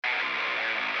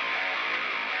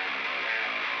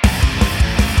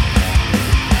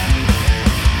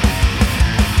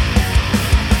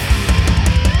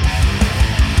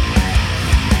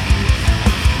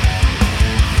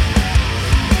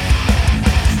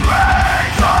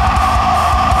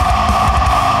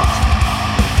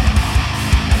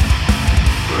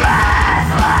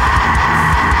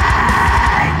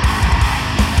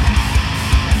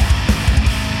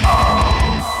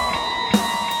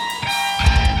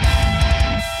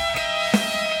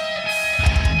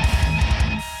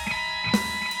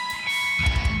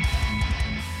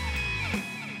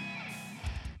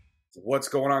What's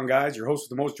going on, guys? Your host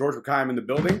with the most, George McKay, in the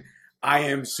building. I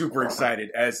am super excited.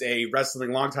 As a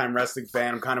longtime wrestling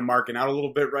fan, I'm kind of marking out a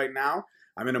little bit right now.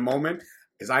 I'm in a moment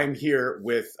because I am here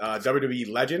with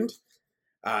WWE legend,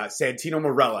 Santino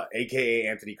Marella, a.k.a.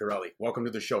 Anthony Carelli. Welcome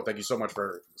to the show. Thank you so much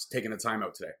for taking the time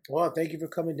out today. Well, thank you for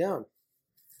coming down.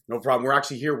 No problem. We're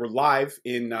actually here. We're live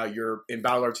in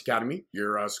Battle Arts Academy,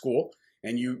 your school.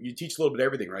 And you teach a little bit of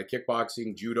everything, right?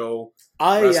 Kickboxing, judo,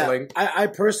 wrestling. I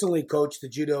personally coach the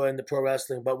judo and the pro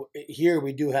wrestling, but here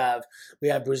we have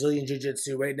Brazilian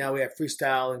jiu-jitsu. Right now we have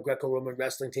freestyle and Greco-Roman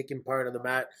wrestling taking part of the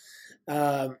mat,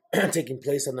 taking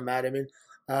place on the mat. And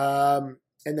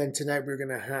then tonight we're going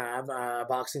to have a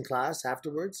boxing class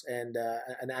afterwards and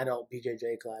an adult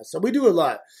BJJ class. So we do a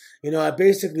lot. I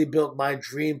basically built my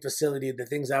dream facility, the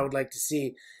things I would like to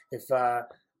see if I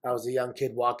was a young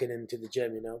kid walking into the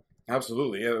gym,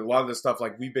 Absolutely. Yeah, a lot of this stuff,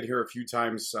 like we've been here a few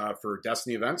times for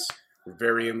Destiny events. We're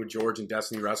very in with George and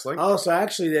Destiny Wrestling. Oh, so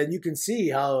actually then you can see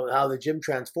how the gym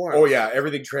transforms. Oh, yeah.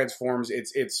 Everything transforms.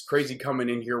 It's crazy coming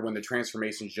in here when the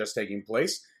transformation is just taking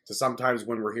place. So sometimes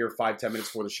when we're here 5-10 minutes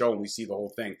before the show and we see the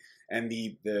whole thing. And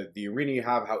the arena you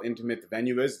have, how intimate the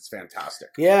venue is, it's fantastic.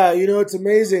 Yeah, it's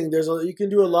amazing. You can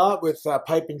do a lot with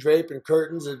pipe and drape and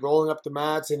curtains and rolling up the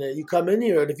mats. And you come in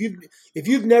here, and if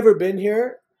you've never been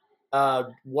here,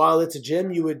 while it's a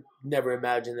gym, you would never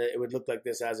imagine that it would look like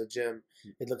this as a gym.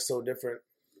 It looks so different.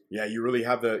 Yeah,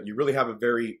 it's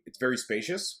very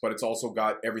spacious, but it's also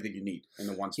got everything you need in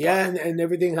the one spot. Yeah, and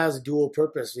everything has a dual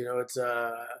purpose.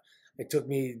 It took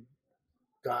me,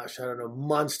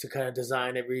 months to kind of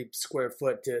design every square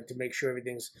foot to make sure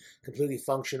everything's completely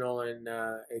functional and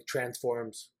it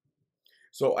transforms.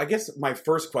 So I guess my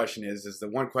first question is the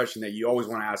one question that you always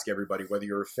want to ask everybody, whether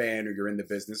you're a fan or you're in the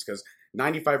business, because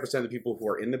 95% of the people who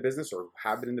are in the business or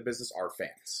have been in the business are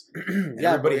fans.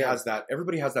 Everybody has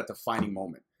that defining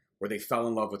moment where they fell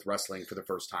in love with wrestling for the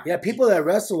first time. Yeah, people that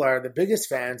wrestle are the biggest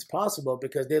fans possible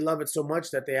because they love it so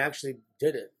much that they actually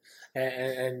did it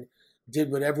and did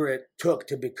whatever it took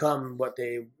to become what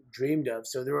they dreamed of.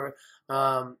 So there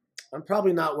were... I'm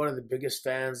probably not one of the biggest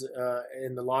fans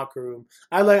in the locker room.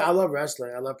 I love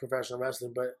wrestling. I love professional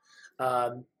wrestling, but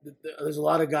there's a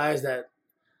lot of guys that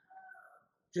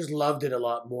just loved it a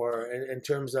lot more in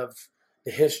terms of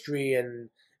the history and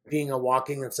being a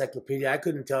walking encyclopedia. I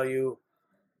couldn't tell you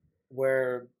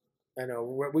where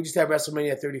we just had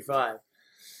WrestleMania 35.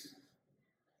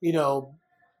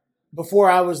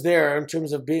 Before I was there, in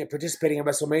terms of participating in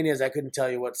WrestleManias, I couldn't tell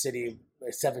you what city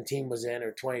 17 was in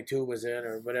or 22 was in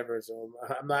or whatever. So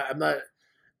I'm not.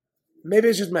 Maybe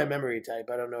it's just my memory type.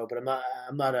 I don't know, but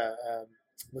I'm not a.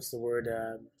 What's the word?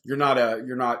 You're not an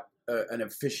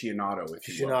aficionado.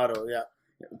 Aficionado, yeah.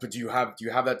 But do you have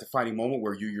that defining moment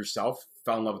where you yourself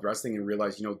fell in love with wrestling and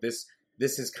realized,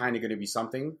 this is kind of going to be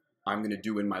something I'm going to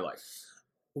do in my life?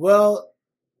 Well,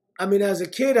 as a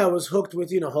kid, I was hooked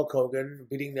with, Hulk Hogan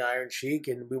beating the Iron Sheik,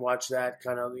 and we watched that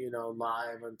kind of,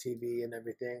 live on TV and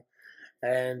everything.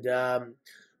 And,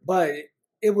 but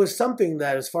it was something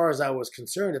that, as far as I was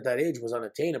concerned at that age, was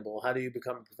unattainable. How do you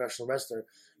become a professional wrestler?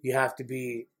 You have to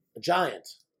be a giant.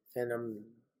 And,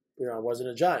 I wasn't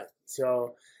a giant.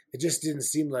 So it just didn't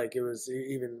seem like it was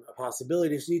even a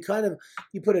possibility. So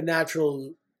you put a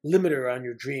natural limiter on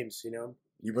your dreams,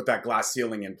 You put that glass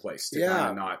ceiling in place to kind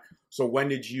of not. So when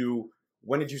did you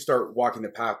start walking the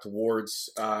path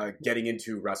towards getting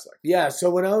into wrestling? Yeah,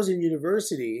 so when I was in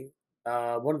university,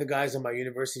 one of the guys on my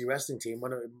university wrestling team,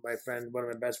 one of my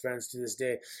best friends to this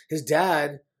day, his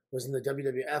dad was in the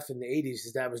WWF in the 80s.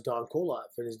 His dad was Don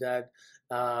Koloff, and his dad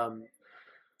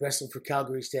wrestled for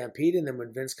Calgary Stampede. And then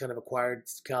when Vince kind of acquired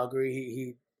Calgary,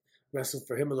 he wrestled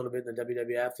for him a little bit in the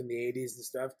WWF in the 80s and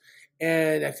stuff.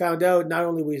 And I found out not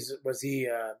only was he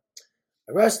a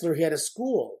wrestler, he had a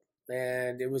school.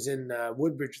 And it was in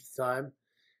Woodbridge at the time.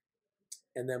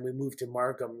 And then we moved to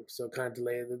Markham, so kind of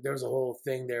delayed. There was a whole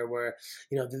thing there where,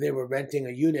 they were renting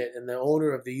a unit, and the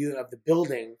owner of the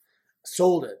building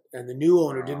sold it. And the new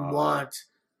owner didn't want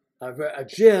a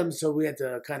gym, so we had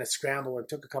to kind of scramble. It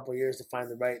took a couple of years to find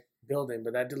the right building,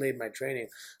 but that delayed my training.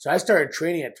 So I started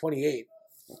training at 28.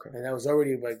 Okay. And I was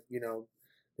already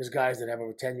there's guys that have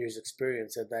over 10 years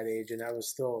experience at that age. And I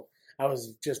was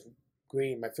just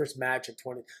green. My first match at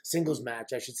 20, singles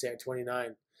match, I should say, at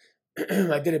 29.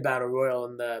 I did a battle royal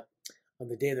on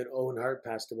the day that Owen Hart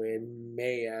passed away in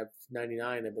May of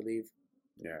 99, I believe.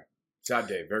 Yeah. Sad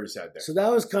day. Very sad day. So that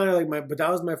was kind of like that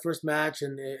was my first match.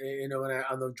 And, when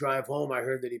on the drive home, I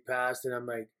heard that he passed. And I'm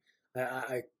like,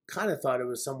 I kind of thought it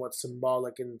was somewhat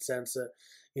symbolic in the sense that,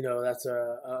 that's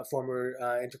a former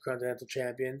Intercontinental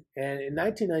champion. And in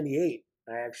 1998,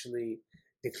 I actually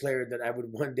declared that I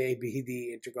would one day be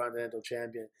the Intercontinental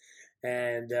champion.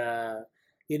 And,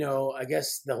 I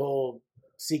guess the whole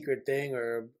secret thing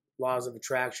or laws of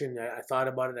attraction, I thought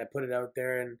about it, I put it out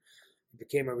there, and it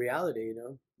became a reality. It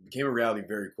became a reality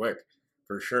very quick,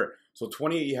 for sure. So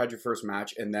 28, you had your first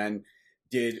match, and then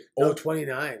No,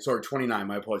 29. Sorry, 29.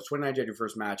 My apologies. 29, you had your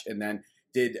first match, and then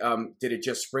did it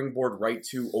just springboard right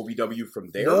to OVW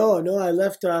from there? No, I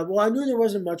left. Well, I knew there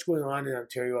wasn't much going on in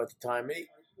Ontario at the time.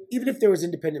 Even if there was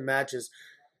independent matches,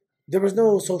 there was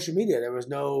no social media. There was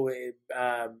no.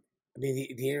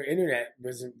 The internet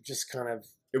was just kind of.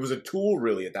 It was a tool,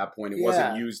 really, at that point. It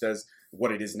wasn't used as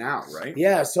what it is now, right?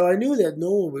 Yeah, so I knew that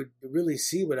no one would really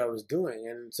see what I was doing,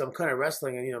 and so I'm kind of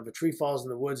wrestling, and if a tree falls in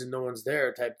the woods and no one's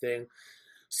there, type thing.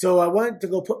 So I went to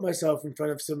go put myself in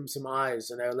front of some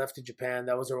eyes, and I left to Japan.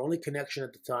 That was our only connection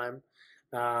at the time.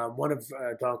 One of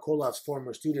Don Koloff's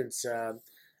former students,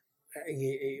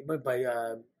 he went by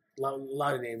a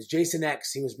lot of names. Jason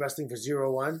X, he was wrestling for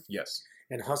 0-1. Yes.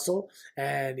 And Hustle,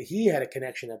 and he had a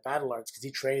connection at Battle Arts because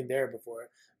he trained there before.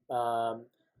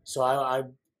 So I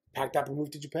packed up and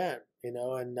moved to Japan, and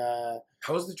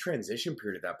how was the transition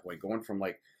period at that point, going from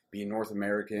like being North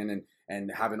American and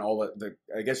having all the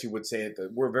I guess you would say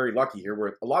that we're very lucky here,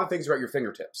 where a lot of things are at your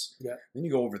fingertips. Yeah. Then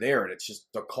you go over there and it's just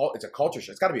it's a culture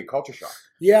shock. It's got to be a culture shock.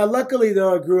 Yeah. Luckily,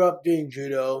 though, I grew up doing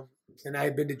judo, and I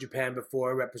had been to Japan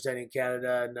before, representing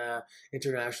Canada in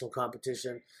international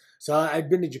competition. So I'd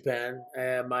been to Japan.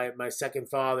 My second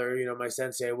father, my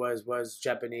sensei was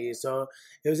Japanese. So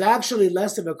it was actually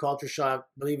less of a culture shock,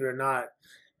 believe it or not,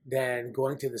 than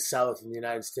going to the South in the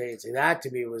United States. And that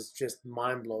to me was just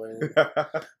mind blowing.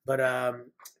 But my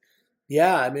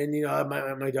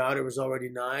daughter was already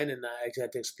 9, and I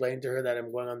had to explain to her that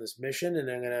I'm going on this mission, and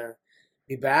I'm gonna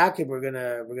be back, and we're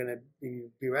gonna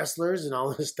be wrestlers and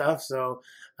all this stuff. So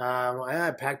I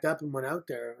packed up and went out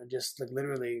there and just like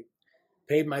literally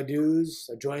paid my dues.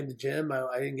 I joined the gym.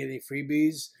 I didn't get any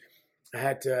freebies. I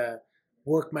had to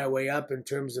work my way up in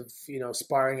terms of,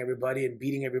 sparring everybody and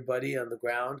beating everybody on the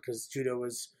ground, because judo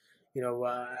was,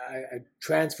 I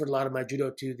transferred a lot of my judo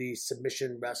to the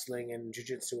submission wrestling and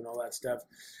jiu-jitsu and all that stuff.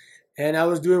 And I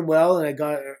was doing well, and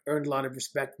I earned a lot of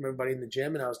respect from everybody in the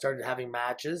gym, and I started having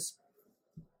matches.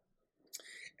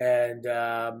 And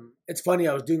it's funny,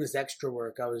 I was doing this extra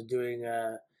work. I was doing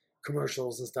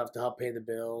commercials and stuff to help pay the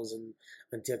bills, and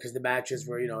because the matches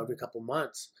were every couple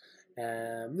months,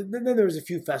 and then there was a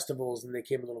few festivals and they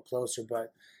came a little closer,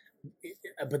 but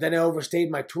then I overstayed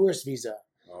my tourist visa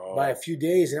by a few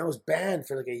days, and I was banned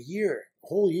for like a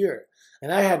whole year,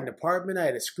 and I had an apartment, I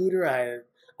had a scooter, I had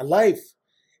a life,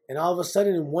 and all of a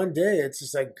sudden in one day it's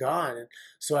just like gone. And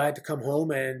so I had to come home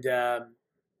and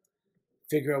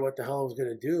figure out what the hell I was going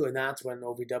to do, and that's when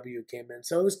OVW came in.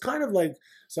 So it was kind of like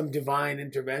some divine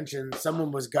intervention.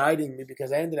 Someone was guiding me,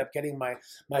 because I ended up getting my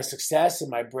success and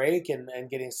my break and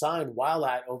getting signed while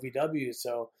at OVW.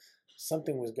 So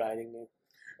something was guiding me.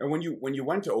 And when you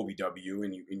went to OVW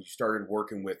and you started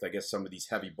working with, I guess, some of these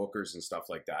heavy bookers and stuff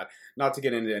like that, not to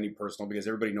get into any personal, because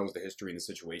everybody knows the history and the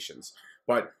situations,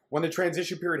 but when the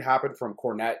transition period happened from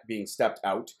Cornette being stepped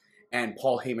out and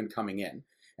Paul Heyman coming in,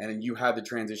 and then you had the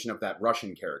transition of that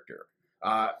Russian character.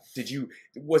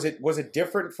 Was it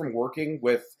different from working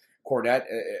with Cornette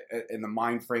in the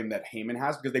mind frame that Heyman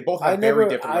has? Because they both have very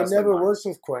different wrestling I never minds. worked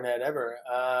with Cornette ever.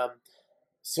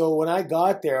 So when I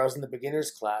got there, I was in the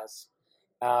beginners class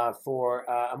for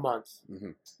a month.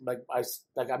 Mm-hmm.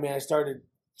 I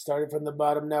started from the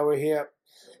bottom. Now we're here,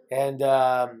 and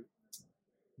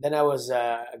then I was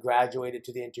graduated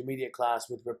to the intermediate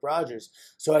class with Rip Rogers.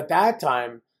 So at that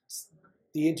time,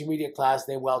 the intermediate class,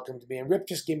 they welcomed me, and Rip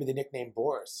just gave me the nickname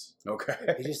Boris. Okay.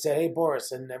 He just said, "Hey,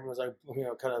 Boris," and everyone was like,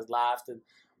 kind of laughed, and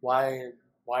why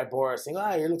Boris? Saying,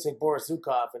 he looks like Boris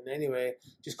Zukov, and anyway,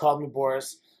 just called me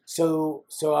Boris. So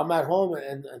I'm at home,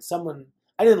 and someone,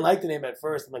 I didn't like the name at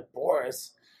first. I'm like,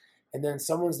 Boris, and then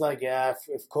someone's like, yeah,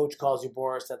 if Coach calls you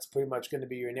Boris, that's pretty much going to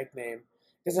be your nickname.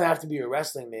 It doesn't have to be your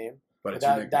wrestling name, but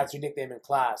that's your nickname in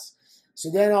class.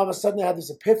 So then all of a sudden I had this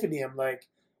epiphany. I'm like,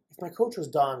 if my coach was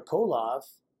Don Koloff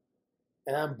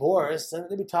and I'm Boris, then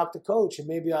let me talk to Coach, and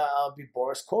maybe I'll be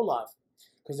Boris Koloff,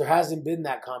 because there hasn't been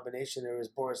that combination. There was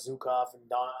Boris Zukov and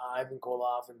Ivan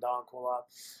Koloff and Don Koloff.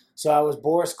 So I was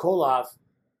Boris Koloff,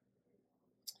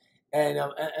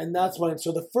 and that's when.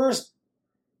 So the first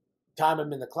time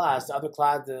I'm in the class,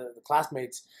 the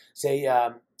classmates say,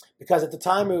 because at the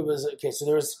time it was okay. So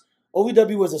there was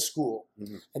OVW was a school,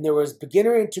 mm-hmm. and there was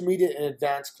beginner, intermediate, and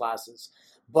advanced classes,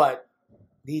 but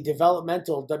the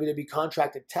developmental WWE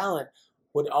contracted talent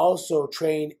would also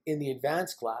train in the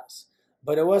advanced class.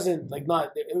 But it wasn't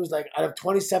it was like out of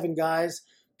 27 guys,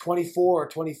 24 or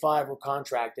 25 were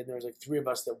contracted. And there was like 3 of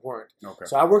us that weren't. Okay.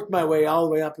 So I worked my way all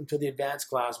the way up until the advanced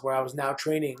class, where I was now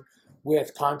training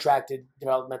with contracted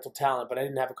developmental talent, but I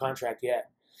didn't have a contract yet.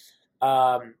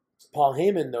 Paul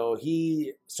Heyman, though,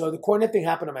 so the Cornette thing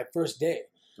happened on my first day.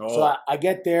 Oh. So I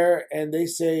get there and they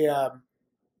say,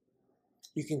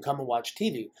 you can come and watch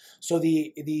TV. So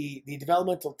the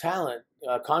developmental talent,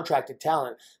 contracted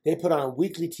talent, they put on a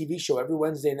weekly TV show every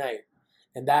Wednesday night.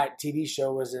 And that TV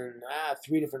show was in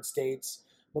 3 different states.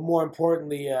 But more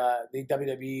importantly, the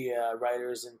WWE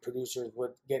writers and producers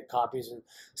would get copies and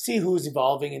see who's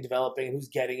evolving and developing and who's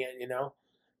getting it, you know.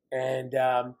 And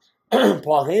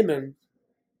Paul Heyman,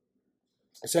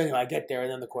 so anyway, I get there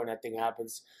and then the Cornette thing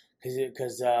happens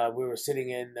because we were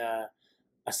sitting in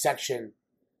a section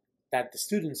that the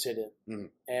students sit in.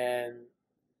 Mm-hmm. And,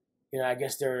 you know, I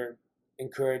guess they're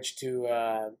encouraged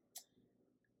to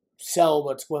sell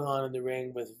what's going on in the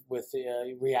ring with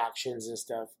reactions and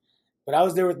stuff. But I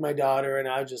was there with my daughter, and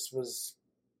I just was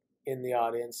in the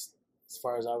audience as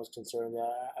far as I was concerned.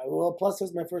 Plus it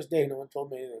was my first day. No one told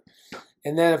me anything.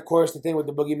 And then, of course, the thing with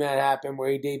the Boogeyman happened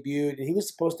where he debuted, and he was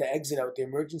supposed to exit out the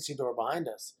emergency door behind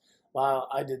us. Well,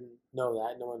 I didn't know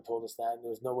that. No one told us that, and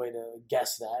there was no way to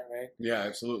guess that, right? Yeah,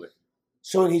 absolutely.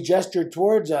 So when he gestured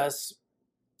towards us,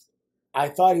 I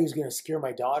thought he was going to scare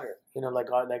my daughter, you know, like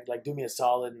do me a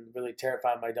solid and really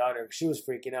terrify my daughter. She was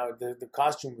freaking out. The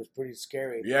costume was pretty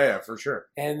scary. Yeah, for sure.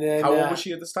 And then how old was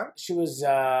she at this time? She was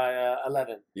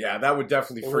 11. Yeah, that would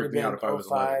definitely freak me out if I was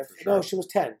 11. For sure. No, she was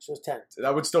 10. She was 10.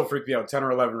 That would still freak me out, 10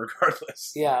 or 11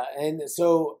 regardless. Yeah, and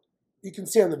so you can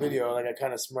see on the video, like I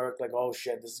kind of smirk, like, oh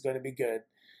shit, this is going to be good.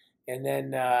 And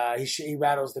then he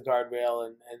rattles the guardrail,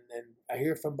 and I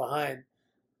hear from behind,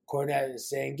 Cornette is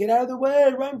saying, "Get out of the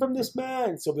way! Run from this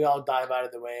man!" So we all dive out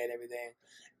of the way and everything,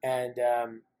 and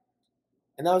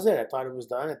that was it. I thought it was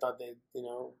done. I thought that, you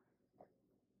know,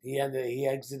 he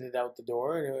exited out the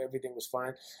door and everything was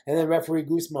fine. And then referee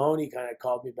Goose Mahoney kind of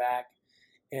called me back,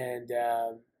 and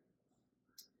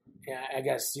I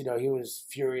guess, you know, he was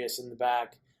furious in the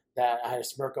back that I had a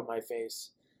smirk on my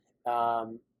face,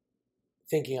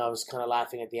 thinking I was kind of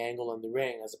laughing at the angle in the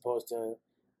ring as opposed to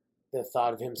the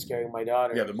thought of him scaring my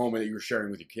daughter. Yeah, the moment that you were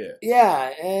sharing with your kid.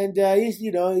 Yeah, and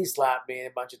he slapped me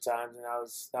a bunch of times, and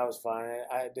that was fine.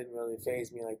 I didn't really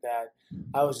faze me like that.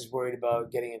 I was just worried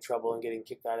about getting in trouble and getting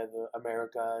kicked out of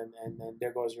America, and then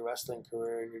there goes your wrestling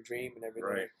career and your dream and everything.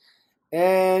 Right.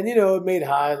 And, you know, it made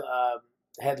high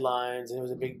headlines, and it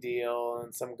was a big deal.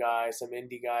 And some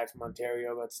indie guy from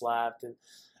Ontario got slapped, and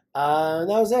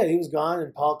that was it. He was gone,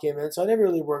 and Paul came in. So I never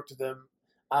really worked with him.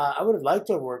 I would have liked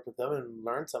to have worked with him and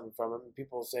learned something from him.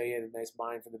 People say he had a nice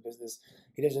mind for the business.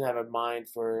 He doesn't have a mind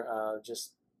for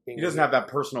just being... He doesn't have that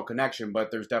personal connection,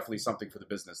 but there's definitely something for the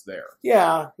business there.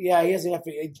 Yeah, he doesn't have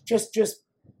to... Just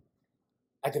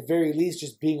at the very least,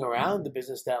 just being around the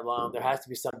business that long, there has to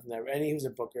be something that... And he was a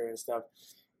booker and stuff.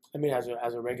 I mean, as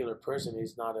a regular person,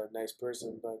 he's not a nice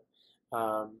person, but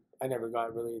I never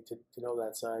got really to know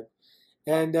that side.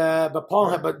 And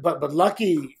but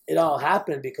lucky it all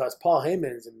happened because Paul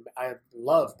Heyman I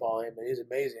love Paul Heyman. He's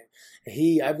amazing.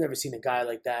 I've never seen a guy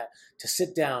like that to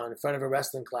sit down in front of a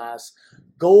wrestling class,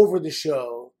 go over the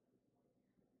show,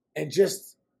 and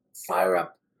just fire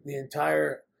up the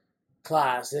entire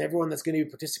class and everyone that's going to be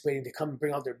participating to come and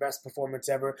bring out their best performance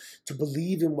ever, to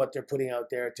believe in what they're putting out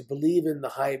there, to believe in the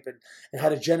hype and how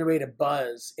to generate a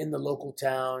buzz in the local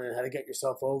town and how to get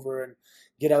yourself over and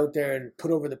get out there and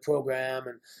put over the program.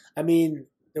 And I mean,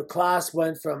 the class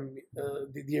went from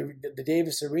the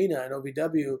Davis Arena in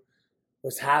OVW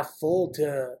was half full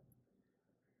to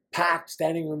packed,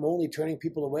 standing room only, turning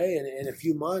people away in a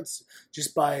few months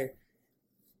just by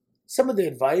some of the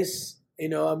advice. You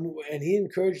know, and he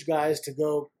encouraged guys to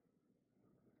go.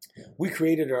 We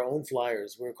created our own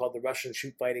flyers. We were called the Russian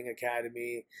Shoot Fighting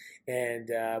Academy, and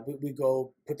we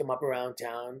go put them up around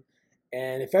town.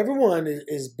 And if everyone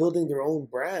is building their own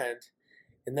brand,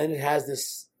 and then it has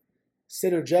this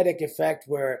synergetic effect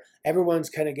where everyone's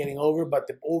kind of getting over, but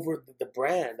the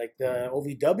brand, like the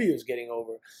OVW, is getting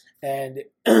over, and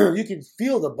you can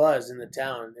feel the buzz in the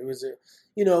town. It was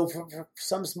for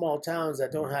some small towns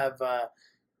that don't have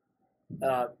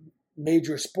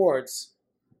major sports,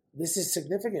 this is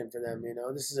significant for them. You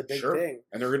know, this is a big thing.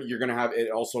 And you're gonna have, it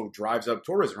also drives up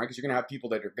tourism, right? Because you're gonna have people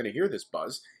that are gonna hear this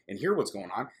buzz and hear what's going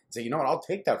on and say, you know what, I'll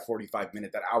take that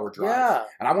 45-minute, that hour drive. Yeah.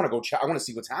 And I want to go I want to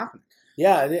see what's happening.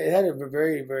 Yeah, it had a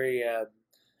very, very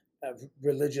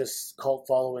religious cult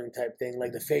following type thing.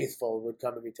 Like the faithful would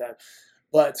come every time.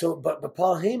 But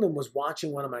Paul Heyman was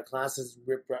watching one of my classes,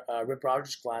 Rip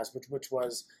Rogers' class, which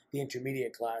was the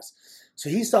intermediate class. So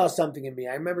he saw something in me.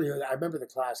 I remember the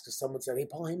class because someone said, "Hey,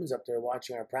 Paul Heyman's up there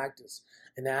watching our practice."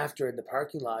 And after in the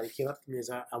parking lot, he came up to me and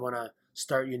said, "I want to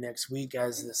start you next week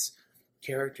as this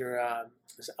character."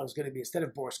 I was going to be, instead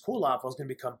of Boris Kulov, I was going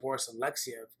to become Boris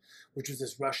Alexiev, which was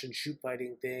this Russian shoot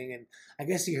fighting thing. And I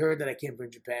guess he heard that I came from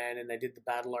Japan and I did the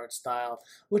battle art style,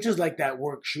 which is like that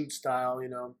work shoot style, you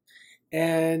know.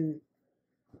 And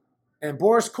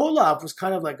Boris Kolov was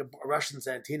kind of like a Russian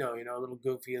Santino, you know, a little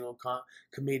goofy, a little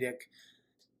comedic.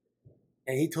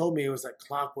 And he told me it was like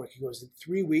clockwork. He goes, in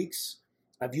 3 weeks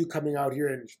of you coming out here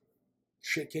and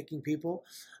shit-kicking people,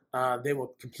 they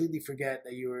will completely forget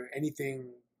that you were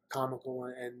anything comical,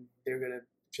 and they're going to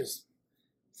just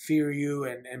fear you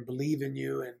and believe in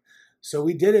you. And so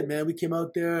we did it, man. We came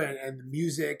out there, and the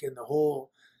music and the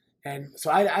whole... And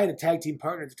so I had a tag team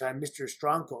partner at the time, Mr.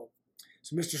 Stronko.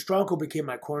 So Mr. Stronko became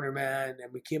my corner man,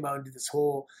 and we came out and did this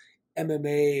whole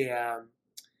MMA,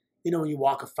 you know, when you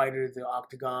walk a fighter to the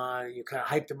octagon, you kind of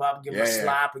hyped him up, give him a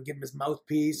slap, and give him his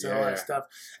mouthpiece and all that stuff.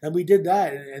 And we did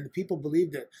that, and the people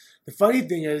believed it. The funny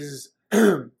thing is,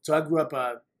 so I grew up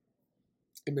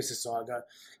in Mississauga,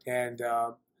 and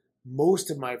most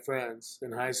of my friends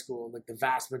in high school, like the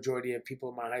vast majority of people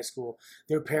in my high school,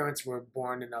 their parents were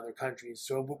born in other countries.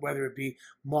 So whether it be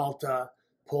Malta,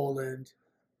 Poland,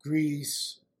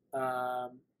 Greece,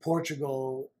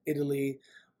 Portugal, Italy,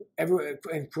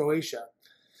 and Croatia.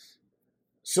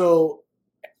 So,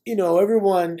 you know,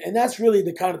 everyone, and that's really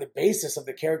the kind of the basis of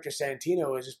the character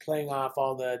Santino, is just playing off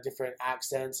all the different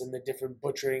accents and the different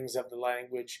butcherings of the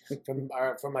language from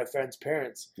my friends'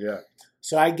 parents. Yeah.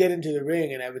 So I'd get into the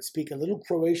ring and I would speak a little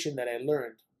Croatian that I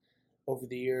learned over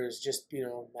the years, just, you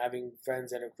know, having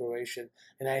friends that are Croatian,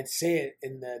 and I'd say it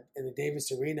in the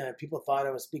Davis Arena, and people thought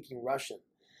I was speaking Russian.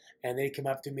 And they'd come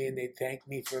up to me and they'd thank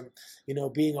me for, you know,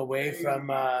 being away from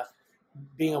my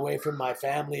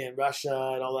family in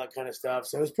Russia and all that kind of stuff.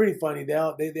 So it was pretty funny. They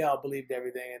all believed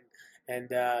everything.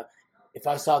 And if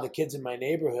I saw the kids in my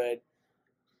neighborhood,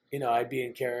 you know, I'd be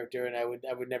in character, and I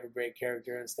would never break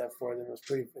character and stuff for them. It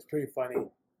was pretty funny.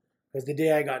 Because the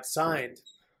day I got signed,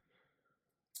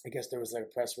 I guess there was like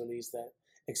a press release that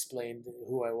explained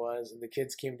who I was, and the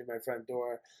kids came to my front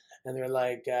door, and they're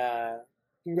like,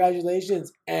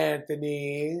 "Congratulations,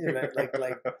 Anthony!"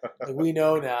 like we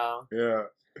know now. Yeah,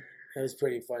 it was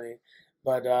pretty funny,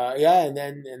 but yeah, and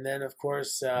then of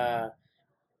course,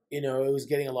 you know, it was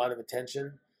getting a lot of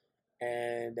attention,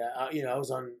 and you know,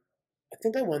 I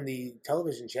think I won the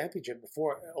television championship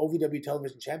OVW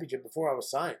television championship before I was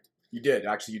signed. You did.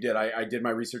 Actually, you did. I did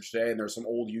my research today, and there's some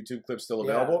old YouTube clips still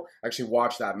available. I actually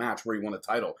watched that match where he won the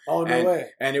title. Oh, no way.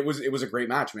 And it was a great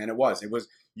match, man. It was.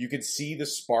 You could see the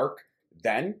spark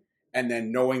then, and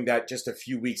then knowing that just a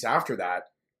few weeks after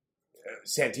that,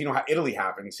 Italy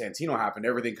happened, Santino happened,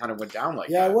 everything kind of went down like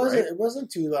that. Yeah, it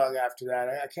wasn't too long after that.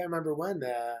 I can't remember when.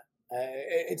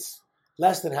 It's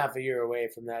less than half a year away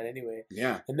from that anyway.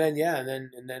 Yeah. And then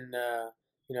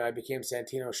you know, I became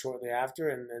Santino shortly after,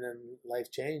 and then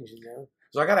life changed, you know.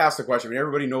 So I got to ask the question. I mean,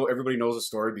 everybody knows the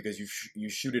story because you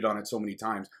shooted on it so many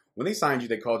times. When they signed you,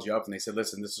 they called you up and they said,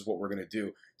 "Listen, this is what we're going to do.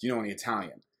 Do you know any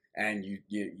Italian?" And you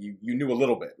knew a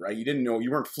little bit, right? You didn't know,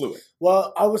 you weren't fluent.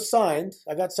 Well, I was signed.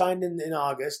 I got signed in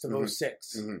August of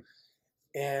 06. Mm-hmm.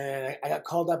 And I got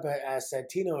called up as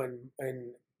Santino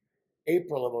in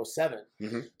April of 07.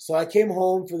 Mm-hmm. So I came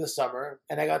home for the summer,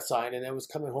 and I got signed, and I was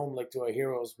coming home like to a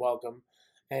hero's welcome.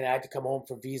 And I had to come home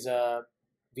for visa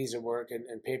work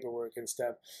and paperwork and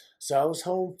stuff. So I was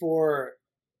home for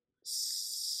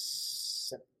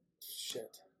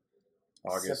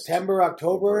August, September,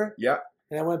 October. Yeah.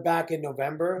 And I went back in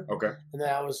November. Okay. And then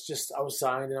I was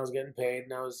signed, and I was getting paid,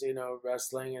 and I was, you know,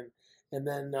 wrestling, and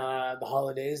then the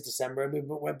holidays, December, and we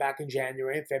went back in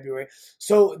January and February.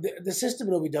 So the system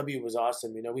in OVW was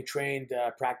awesome. You know, we trained,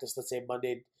 practice, let's say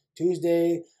Monday,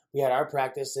 Tuesday. We had our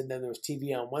practice, and then there was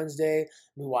TV on Wednesday.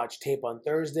 We watched tape on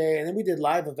Thursday, and then we did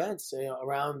live events, you know,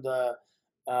 around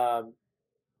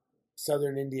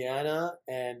southern Indiana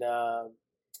and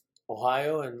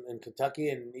Ohio and Kentucky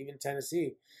and even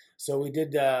Tennessee. So we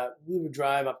did. We would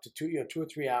drive up to 2 or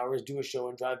 3 hours, do a show,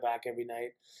 and drive back every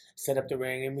night. Set up the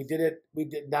ring, and we did it.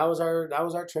 That was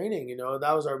our training. You know,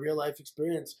 that was our real life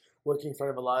experience working in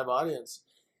front of a live audience.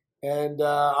 And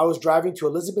I was driving to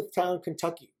Elizabethtown,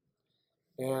 Kentucky.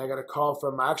 And I got a call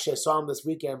from, actually I saw him this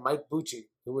weekend, Mike Bucci,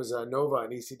 who was Nova on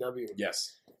ECW.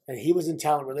 Yes. And he was in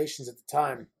talent relations at the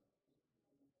time.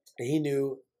 And he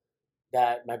knew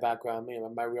that my background, you know,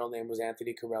 my real name was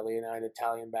Anthony Corelli, and I had an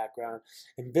Italian background.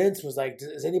 And Vince was like,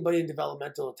 "Is anybody in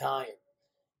developmental Italian?"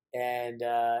 and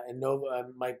Nova,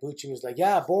 Mike Bucci was like,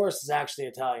 yeah, Boris is actually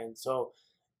Italian. So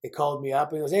they called me up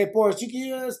and he goes, hey, Boris,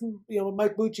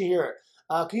 Mike Bucci here.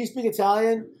 Can you speak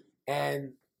Italian?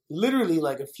 And literally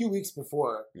like a few weeks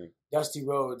before, Dusty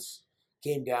Rhodes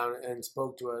came down and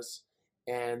spoke to us.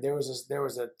 And there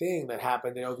was a thing that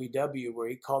happened at OVW where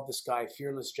he called this guy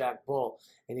Fearless Jack Bull,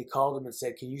 and he called him and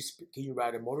said, can you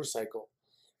ride a motorcycle?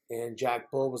 And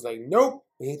Jack Bull was like, nope.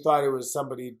 And he thought it was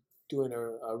somebody doing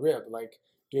a rib, like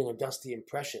doing a Dusty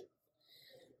impression.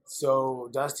 So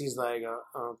Dusty's like,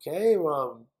 okay,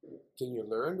 well, can you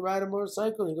learn to ride a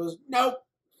motorcycle? And he goes, nope.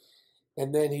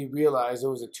 And then he realized it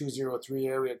was a 203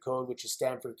 area code, which is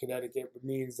Stamford, Connecticut, which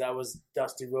means that was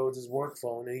Dusty Rhodes' work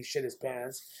phone, and he shit his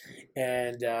pants.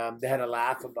 And they had a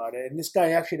laugh about it. And this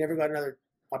guy actually never got another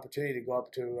opportunity to go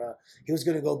up to. He was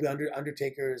going to go be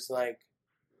Undertaker's like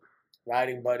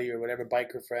riding buddy or whatever,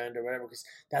 biker friend or whatever, because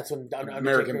that's when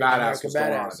American Badass was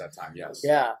going on at that time. Yes.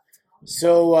 Yeah.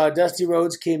 So Dusty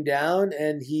Rhodes came down,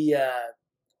 and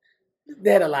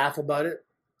they had a laugh about it,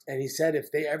 and he said if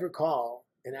they ever call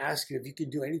and ask you if you can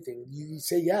do anything, you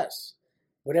say yes,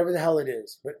 whatever the hell it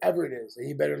is, whatever it is, and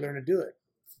you better learn to do it.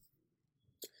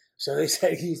 So they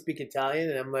said, can you speak Italian?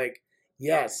 And I'm like,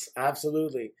 yes,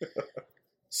 absolutely.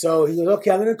 So he goes, okay,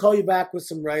 I'm going to call you back with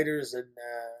some writers and,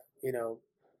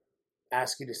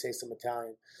 ask you to say some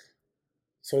Italian.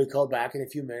 So he called back in a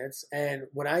few minutes. And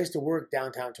when I used to work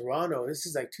downtown Toronto, this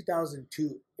is like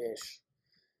 2002-ish,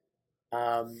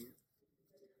 I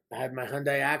had my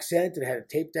Hyundai Accent and I had a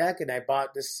tape deck, and I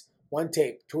bought this one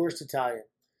tape, Tourist Italian.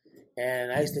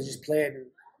 And I used to just play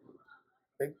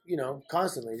it,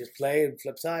 constantly. Just play and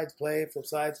flip sides, play, flip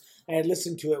sides. And I'd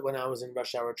listen to it when I was in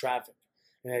rush hour traffic.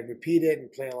 And I'd repeat it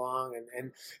and play along.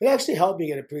 And it actually helped me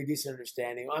get a pretty decent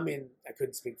understanding. I mean, I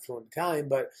couldn't speak fluent Italian,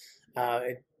 but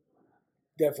it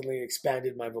definitely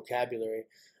expanded my vocabulary.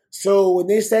 So when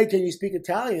they said, can you speak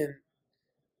Italian?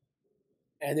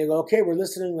 And they go, okay, we're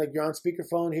listening. Like, you're on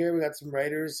speakerphone here. We got some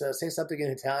writers. Say something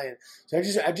in Italian. So I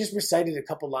just recited a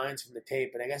couple lines from the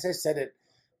tape, and I guess I said it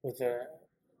with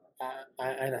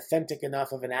an authentic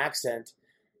enough of an accent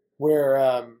where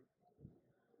I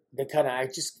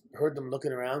just heard them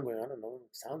looking around, going, I don't know,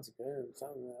 it sounds good. I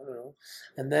don't know.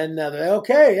 And then they're like,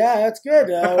 okay, yeah, that's good.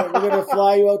 We're going to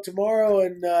fly you out tomorrow,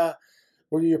 and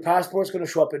your passport's going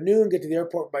to show up at noon. Get to the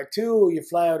airport by 2. You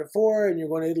fly out at 4, and you're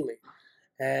going to Italy.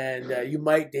 And you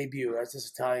might debut as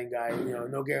this Italian guy.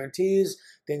 No guarantees.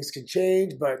 Things can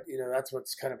change, but, that's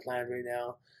what's kind of planned right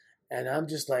now. And I'm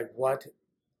just like, what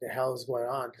the hell is going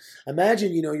on?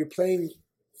 Imagine, you're playing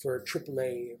for a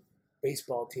AAA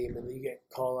baseball team, and you get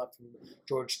a call up from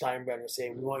George Steinbrenner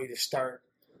saying, we want you to start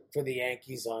for the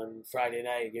Yankees on Friday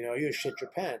night. You shit your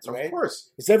pants, right? Of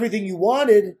course. It's everything you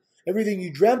wanted, everything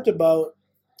you dreamt about,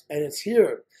 and it's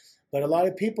here. But a lot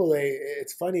of people,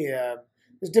 it's funny,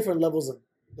 there's different levels of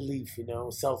belief,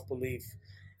 self-belief.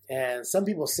 And some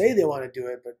people say they want to do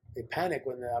it, but they panic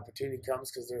when the opportunity comes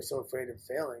because they're so afraid of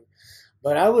failing.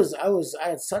 But I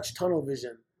had such tunnel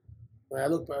vision. When I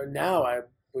look now, I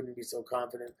wouldn't be so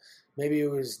confident. Maybe it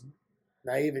was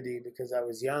naivety because I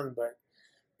was young, but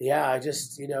yeah, I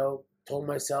just, told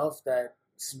myself that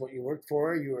this is what you worked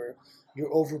for. You're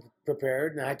over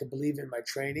prepared, and I had to believe in my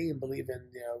training and believe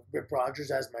in, Rip Rogers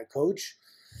as my coach.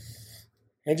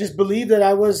 And just believe that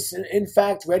I was, in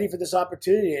fact, ready for this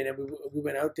opportunity. And we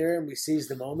went out there and we seized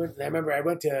the moment. And I remember I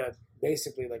went to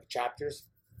basically like Chapters.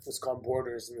 It's called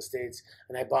Borders in the States.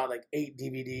 And I bought like 8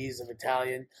 DVDs of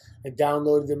Italian. I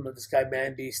downloaded them with this guy,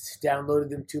 Man Beast. Downloaded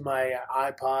them to my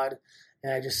iPod.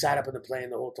 And I just sat up on the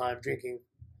plane the whole time drinking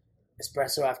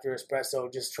espresso after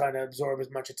espresso, just trying to absorb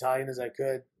as much Italian as I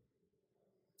could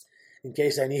in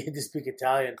case I needed to speak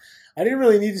Italian. I didn't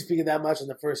really need to speak it that much on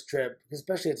the first trip,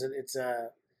 especially it's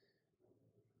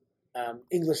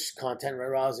English content,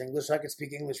 right? I was English, so I could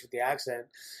speak English with the accent.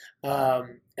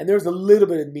 And there was a little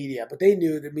bit of media, but they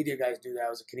knew, the media guys knew that I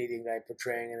was a Canadian guy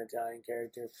portraying an Italian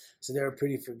character, so they were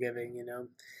pretty forgiving,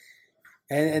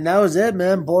 And that was it,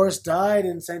 man. Boris died,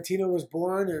 and Santino was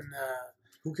born, and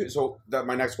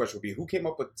my next question would be, who came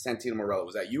up with Santino Marella?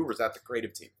 Was that you, or was that the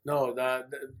creative team? No,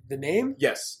 the name?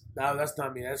 Yes. No, that's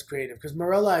not me. That's creative. Because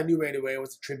Marella, I knew right away, it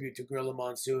was a tribute to Gorilla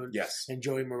Monsoon. Yes. And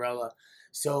Joey Marella.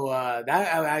 So that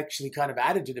I actually kind of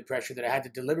added to the pressure that I had to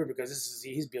deliver, because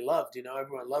he's beloved.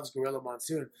 Everyone loves Gorilla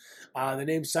Monsoon. The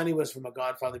name Sonny was from a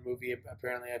Godfather movie.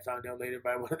 Apparently, I found out later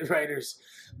by one of the writers.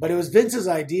 But it was Vince's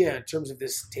idea in terms of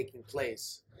this taking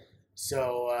place.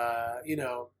 So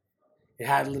it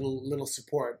had little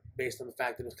support based on the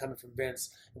fact that it was coming from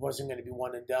Vince. It wasn't going to be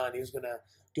one and done. He was going to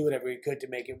do whatever he could to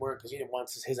make it work because he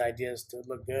wants his ideas to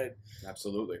look good.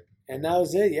 Absolutely. And that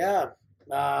was it, yeah.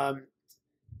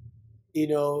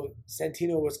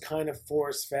 Santino was kind of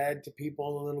force fed to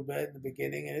people a little bit in the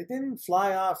beginning, and it didn't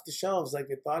fly off the shelves like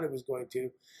they thought it was going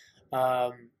to.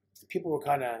 People were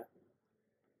kind of,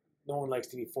 no one likes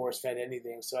to be force fed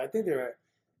anything, so I think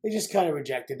they just kind of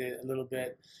rejected it a little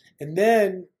bit, and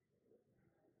then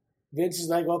Vince is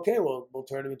like, okay, well, we'll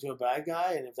turn him into a bad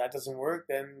guy, and if that doesn't work,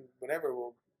 then whatever,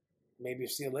 we'll maybe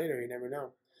see you later. You never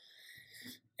know.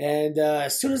 And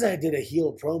as soon as I did a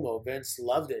heel promo, Vince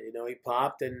loved it. He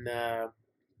popped, and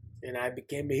I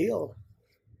became a heel.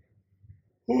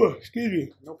 Ooh, excuse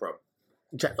me. No problem.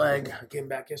 Jet lag. I came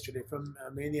back yesterday from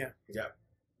Mania. Yeah.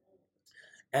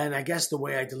 And I guess the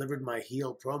way I delivered my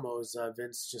heel promos,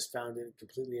 Vince just found it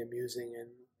completely amusing. And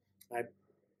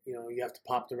you have to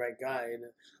pop the right guy. And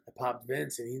I popped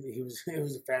Vince, and he was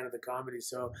a fan of the comedy.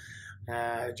 So I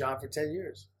had a job for 10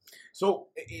 years. So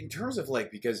in terms of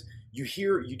because you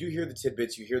do hear the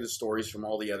tidbits, you hear the stories from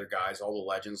all the other guys, all the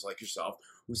legends like yourself,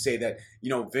 who say that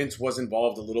Vince was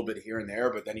involved a little bit here and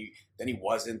there, but then he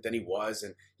wasn't, then he was,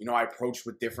 and I approached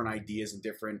with different ideas and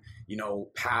different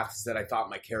paths that I thought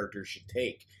my character should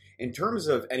take. In terms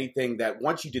of anything that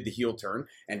once you did the heel turn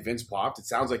and Vince popped, it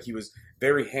sounds like he was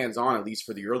very hands-on, at least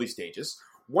for the early stages.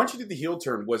 Once you did the heel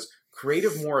turn, was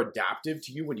creative more adaptive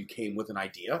to you when you came with an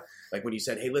idea? Like when you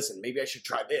said, hey, listen, maybe I should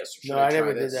try this. Or no, I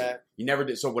never did that. You never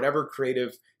did. So whatever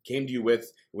creative came to you with,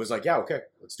 it was like, yeah, okay,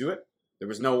 let's do it. There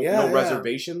was no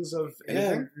reservations of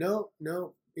anything? Yeah,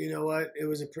 no. You know what? It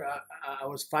was I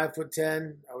was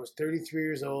 5'10". I was 33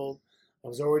 years old. I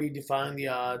was already defying the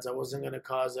odds. I wasn't going to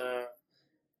cause a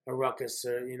ruckus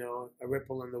or a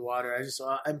ripple in the water.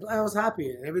 I was happy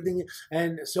and everything,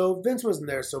 and so Vince wasn't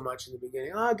there so much in the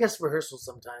beginning. I guess rehearsals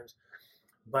sometimes,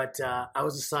 but I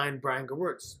was assigned Brian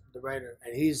Gewirtz, the writer,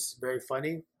 and he's very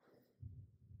funny.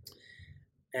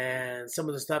 And some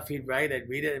of the stuff he'd write, I'd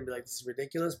read it and be like, "This is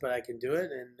ridiculous," but I can do it.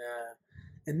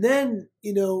 And then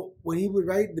when he would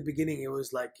write in the beginning, it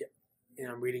was like,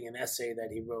 I'm reading an essay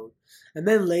that he wrote. And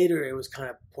then later it was kind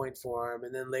of point form.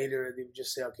 And then later they would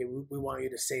just say, okay, we want you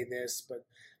to say this, but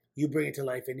you bring it to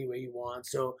life any way you want.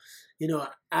 So,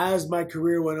 as my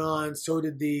career went on, so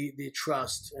did the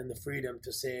trust and the freedom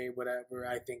to say whatever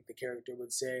I think the character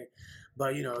would say.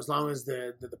 But, as long as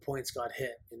the points got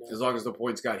hit. As long as the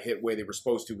points got hit where they were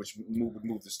supposed to, which would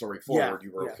move the story forward,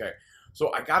 you were okay.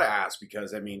 So I got to ask,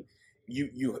 because,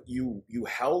 you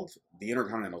held the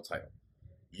Intercontinental title.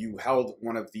 You held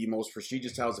one of the most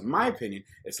prestigious titles, in my opinion.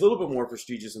 It's a little bit more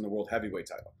prestigious than the World Heavyweight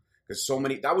title, because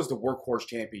that was the Workhorse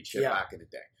Championship back in the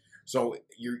day. So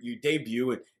you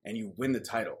debut and you win the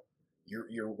title.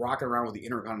 You're rocking around with the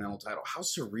Intercontinental title. How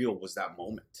surreal was that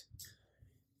moment?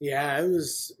 Yeah, it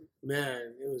was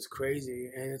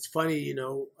crazy. And it's funny,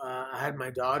 I had my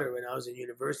daughter when I was in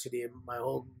university, and my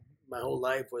whole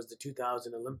life was the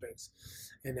 2000 Olympics,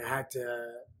 and I had to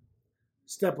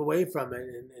step away from it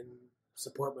and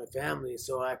support my family.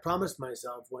 So I promised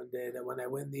myself one day that when I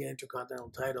win the Intercontinental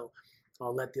title,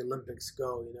 I'll let the Olympics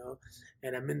go,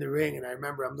 And I'm in the ring, and I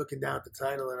remember I'm looking down at the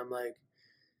title, and I'm like,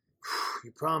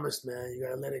 you promised, man. You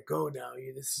got to let it go now.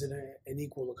 This is an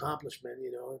equal accomplishment,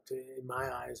 in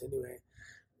my eyes anyway.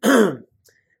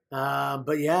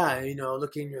 But yeah,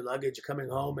 looking in your luggage, you're coming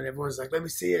home, and everyone's like, let me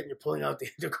see it. And you're pulling out the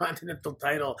Intercontinental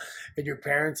title at your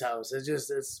parents' house.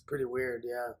 It's pretty weird,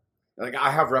 yeah. Like,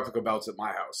 I have replica belts at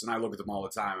my house, and I look at them all the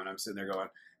time, and I'm sitting there going,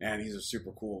 man, these are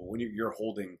super cool. When you're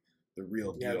holding the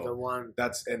real deal, yeah, the one.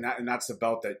 That's the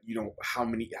belt that, how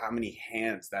many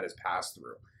hands that has passed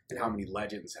through, and how many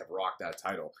legends have rocked that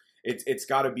title. It's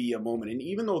got to be a moment. And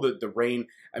even though the reign,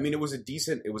 it was a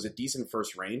decent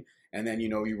first reign, and then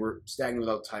you were stagnant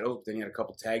without titles, but then you had a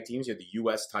couple tag teams. You had the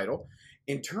U.S. title.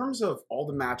 In terms of all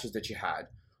the matches that you had,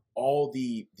 all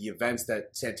the events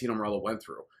that Santino Marella went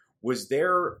through, is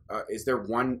there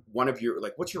one of your,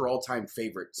 what's your all-time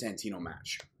favorite Santino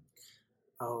match?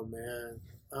 Oh man,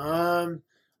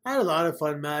 I had a lot of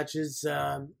fun matches.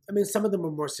 Some of them were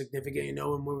more significant.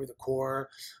 When we were the Core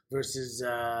versus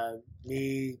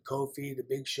me, Kofi, The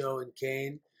Big Show, and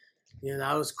Kane.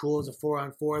 That was cool as a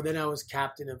 4-on-4. Then I was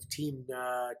captain of Team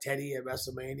Teddy at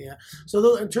WrestleMania.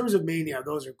 So in terms of Mania,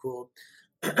 those are cool.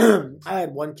 I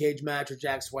had one cage match with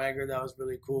Jack Swagger. That was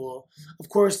really cool. Of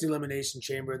course, the Elimination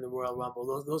Chamber and the Royal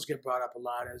Rumble. Those get brought up a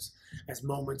lot as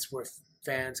moments where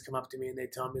fans come up to me and they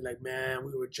tell me, like, man,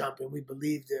 we were jumping. We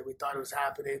believed it. We thought it was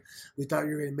happening. We thought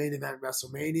you were in main event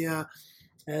WrestleMania.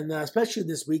 And especially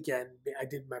this weekend, I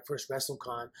did my first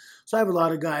WrestleCon. So I have a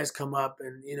lot of guys come up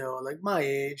and, like my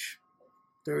age,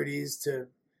 30s to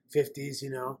 50s,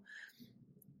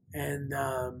 and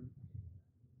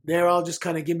they're all just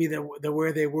kind of give me the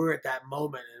where they were at that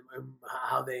moment and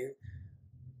how they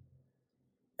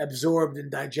absorbed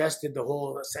and digested the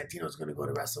whole Santino's going to go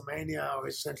to WrestleMania or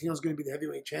Santino's going to be the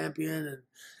heavyweight champion. And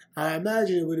I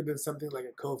imagine it would have been something like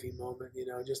a Kofi moment,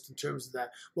 just in terms of that.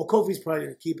 Well, Kofi's probably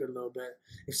going to keep it a little bit.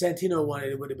 If Santino won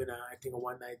it, it would have been, I think, a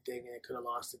one-night thing, and it could have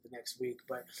lost it the next week.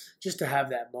 But just to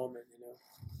have that moment,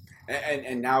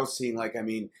 And now seeing, like, I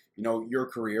mean, your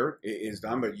career is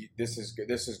done, but this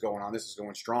is going on. This is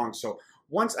going strong. So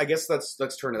once, I guess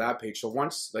let's turn to that page. So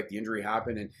once, like, the injury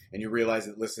happened and you realize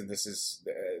that, listen, this is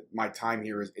my time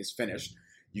here is finished.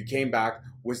 You came back.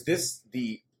 Was this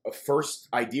the first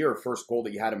idea or first goal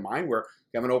that you had in mind? Where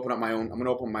I'm going to open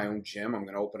my own gym. I'm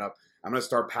going to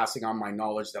start passing on my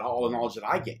knowledge, all the knowledge that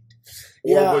I gained.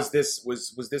 Or was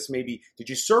this maybe, did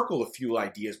you circle a few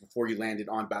ideas before you landed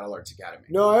on Battle Arts Academy?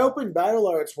 No, I opened Battle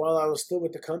Arts while I was still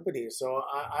with the company. So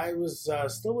I was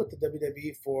still with the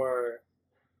WWE for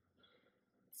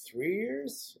 3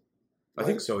 years. I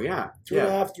think so, yeah.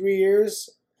 2.5, 3 years.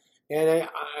 And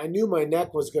I knew my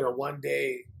neck was going to one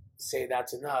day say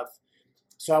that's enough.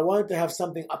 So I wanted to have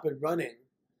something up and running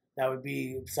that would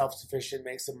be self-sufficient,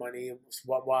 make some money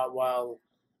while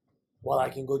I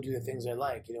can go do the things I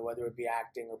like, whether it be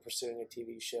acting or pursuing a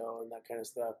TV show and that kind of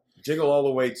stuff. Jingle All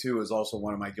the Way 2 is also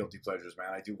one of my guilty pleasures, man.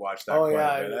 I do watch that quite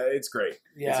a bit. It's great.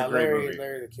 Yeah, it's a great movie.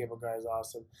 Larry the Cable Guy is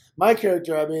awesome. My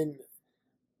character, I mean,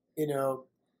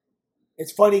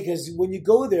 it's funny because when you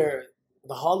go there,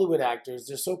 the Hollywood actors,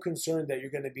 they're so concerned that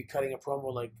you're going to be cutting a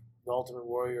promo like The Ultimate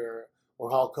Warrior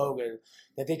or Hulk Hogan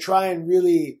that they try and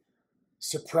really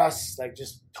suppress, like,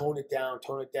 just tone it down.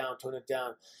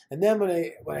 And then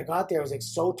when I got there, I was like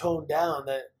so toned down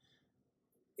that,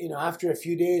 after a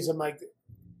few days, I'm like,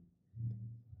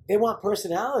 they want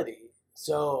personality.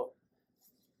 So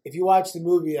if you watch the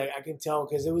movie, I can tell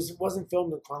because it wasn't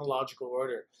filmed in chronological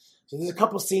order. So there's a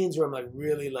couple scenes where I'm like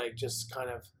really like just kind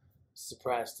of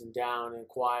suppressed and down and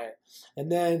quiet.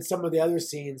 And then some of the other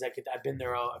scenes, I've been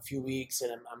there a few weeks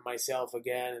and I'm myself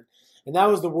again. And that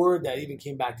was the word that even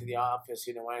came back to the office.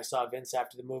 When I saw Vince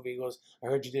after the movie, he goes, I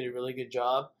heard you did a really good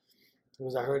job.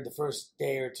 Because I heard the first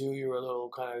day or two you were a little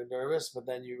kind of nervous, but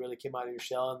then you really came out of your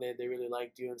shell and they really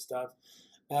liked you and stuff.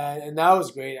 And that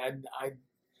was great.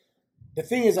 The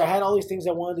thing is, I had all these things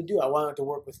I wanted to do. I wanted to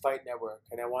work with Fight Network,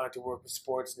 and I wanted to work with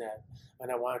Sportsnet,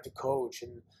 and I wanted to coach.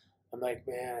 And I'm like,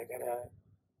 man,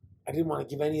 I didn't want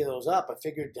to give any of those up. I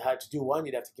figured to do one,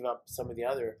 you'd have to give up some of the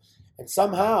other. And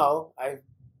somehow I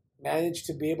managed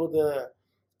to be able to,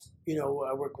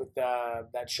 I work with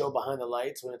that show Behind the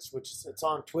Lights, which is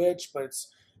on Twitch, but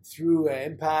it's through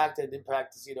Impact, and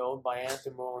Impact is owned by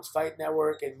Anthem, who owns Fight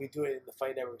Network, and we do it in the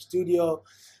Fight Network studio.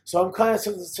 So I'm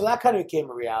so that kind of became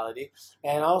a reality.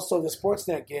 And also the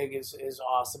Sportsnet gig is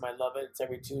awesome. I love it. It's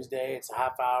every Tuesday. It's a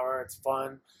half hour. It's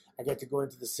fun. I get to go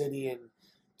into the city and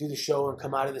do the show and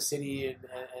come out of the city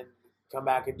and come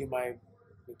back and do my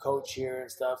coach here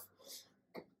and stuff.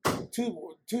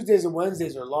 Tuesdays and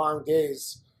Wednesdays are long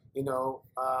days,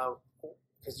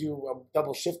 because I'm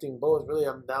double shifting both. Really,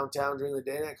 I'm downtown during the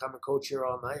day and I come and coach here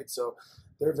all night. So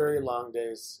they're very long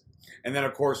days. And then,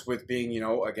 of course, with being,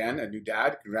 again, a new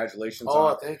dad, congratulations.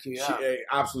 Oh, thank you. Yeah.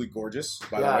 Absolutely gorgeous,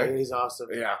 by the way. Yeah, he's awesome.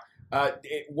 Yeah.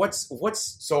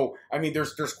 So, I mean,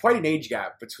 there's quite an age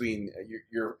gap between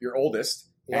your oldest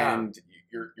and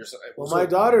your Well, my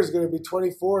daughter's going to be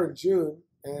 24 in June,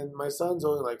 and my son's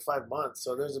only like 5 months.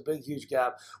 So there's a big, huge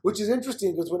gap, which is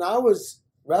interesting because when I was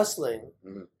wrestling,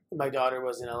 my daughter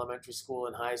was in elementary school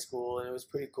and high school, and it was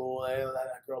pretty cool.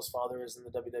 That girl's father was in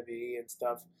the WWE and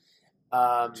stuff.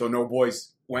 So no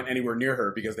boys went anywhere near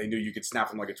her because they knew you could snap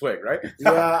them like a twig, right?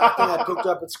 Yeah, I think I picked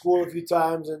her up at school a few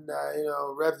times and,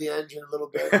 rev the engine a little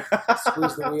bit,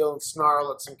 squeeze the wheel and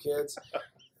snarl at some kids.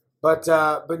 But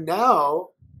now,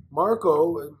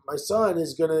 Marco, my son,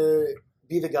 is going to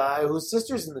be the guy whose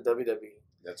sister's in the WWE.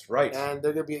 That's right. And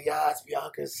they're going to be, it's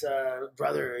Bianca's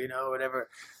brother, whatever.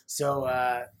 So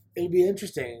it'll be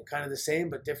interesting, kind of the same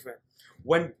but different.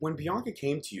 When Bianca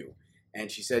came to you, and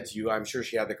she said to you, I'm sure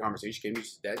she had the conversation. She came to you,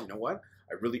 she said, Dad, you know what?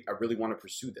 I really want to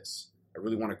pursue this. I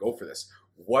really want to go for this.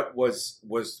 What was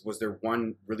there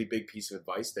one really big piece of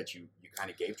advice that you kind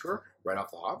of gave to her right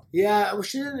off the hop? Yeah, well,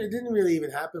 it didn't really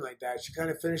even happen like that. She kind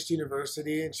of finished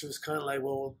university, and she was kind of like,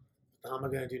 well, how am I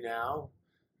going to do now?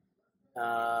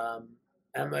 And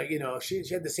I'm like, she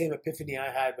had the same epiphany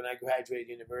I had when I graduated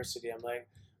university. I'm like,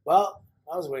 well,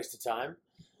 that was a waste of time.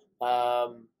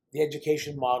 The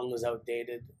education model is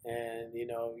outdated, and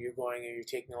you're going and you're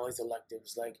taking all these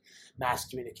electives like mass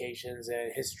communications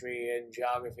and history and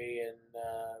geography and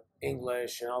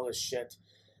English and all this shit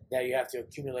that you have to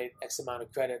accumulate X amount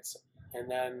of credits,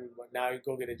 and then now you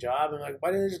go get a job. I'm like,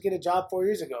 why didn't I just get a job 4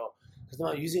 years ago? Because I'm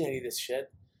not using any of this shit.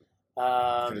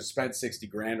 Could have spent 60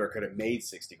 grand or could have made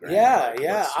 60 grand. Yeah, Like,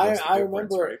 yeah. what's the I difference,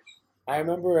 remember. right? I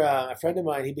remember a friend of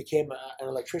mine. He became an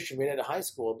electrician right out of high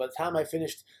school. By the time I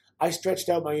finished, I stretched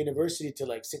out my university to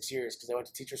like 6 years because I went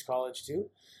to teachers college too.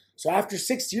 So after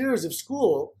 6 years of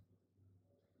school,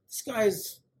 this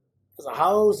guy's has a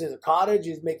house, has a cottage,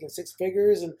 he's making six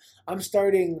figures, and I'm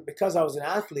starting because I was an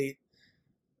athlete.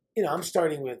 I'm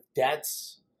starting with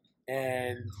debts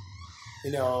and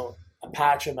a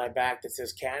patch on my back that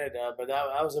says Canada, but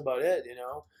that was about it. It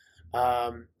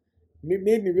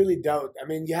made me really doubt. I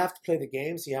mean, you have to play the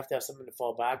game, so you have to have something to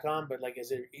fall back on. But like, is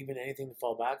there even anything to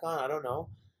fall back on? I don't know.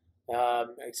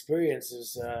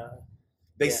 Experiences.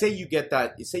 They Yeah. say you get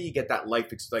that. You say you get that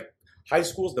life. Like high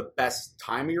school is the best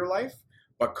time of your life,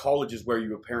 but college is where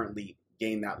you apparently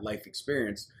gain that life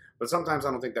experience. But sometimes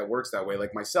I don't think that works that way.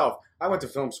 Like myself, I went to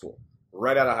film school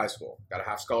right out of high school. Got a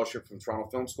half scholarship from Toronto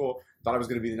Film School. Thought I was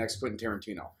going to be the next Quentin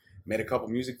Tarantino. Made a couple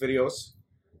music videos.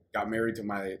 Got married to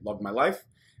my love of my life.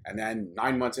 And then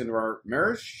 9 months into our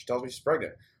marriage, she tells me she's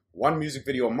pregnant. One music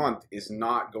video a month is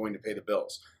not going to pay the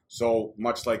bills. So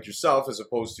much like yourself, as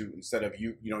opposed to instead of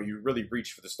you really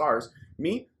reach for the stars.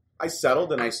 Me, I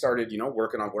settled and I started,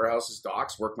 working on warehouses,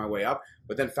 docks, worked my way up,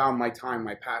 but then found my time,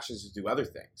 my passions to do other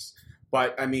things.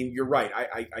 But I mean, you're right.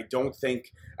 I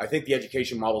think the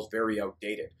education model is very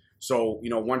outdated. So,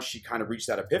 once she kind of reached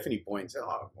that epiphany point and said,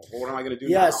 oh, what am I going to do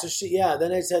now? So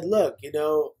then I said, look,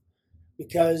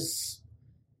 because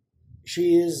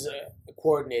she is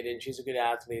coordinated and she's a good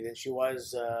athlete and she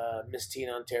was Miss Teen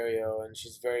Ontario and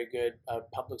she's very good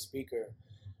public speaker.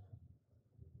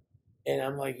 And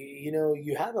I'm like,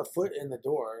 you have a foot in the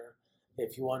door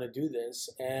if you want to do this.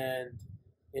 And,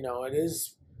 it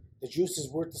is, the juice is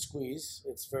worth the squeeze.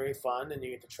 It's very fun and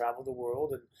you get to travel the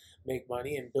world and make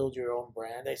money and build your own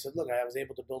brand. I said, look, I was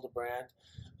able to build a brand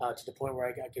to the point where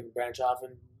I can branch off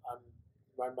and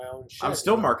run my own shit. I'm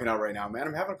still marking out right now, man.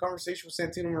 I'm having a conversation with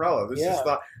Santino Morello. This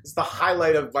is the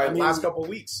highlight of my last couple of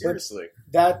weeks. Seriously,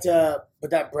 but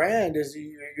that brand is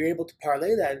you're able to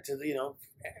parlay that into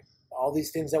all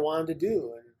these things I wanted to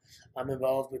do, and I'm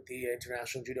involved with the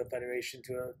International Judo Federation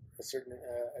to a certain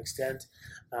extent.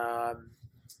 I'm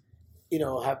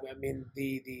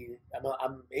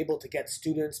able to get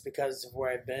students because of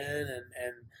where I've been,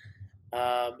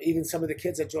 and even some of the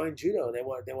kids that join judo, they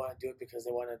want to do it because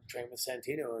they want to train with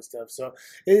Santino and stuff. So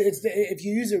if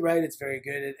you use it right, it's very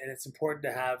good, and it's important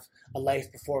to have a life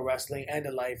before wrestling and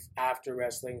a life after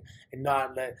wrestling, and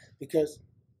not because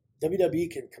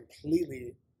WWE can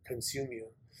completely consume you.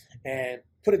 And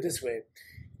put it this way,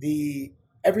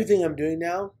 everything I'm doing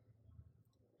now,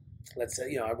 let's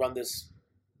say I run this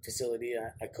facility.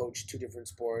 I coach 2 different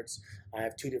sports. I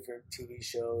have 2 different TV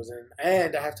shows, and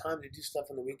I have time to do stuff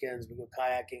on the weekends. We go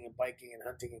kayaking and biking and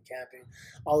hunting and camping,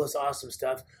 all this awesome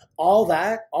stuff. All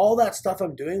that stuff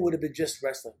I'm doing would have been just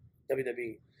wrestling,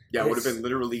 WWE. Yeah, it would have been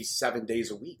literally 7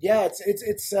 days a week. Yeah,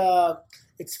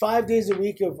 it's 5 days a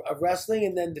week of wrestling,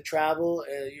 and then the travel.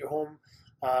 You're home.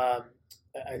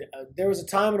 There was a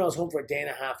time when I was home for a day and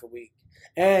a half a week,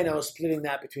 and I was splitting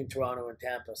that between Toronto and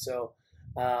Tampa. So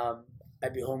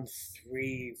I'd be home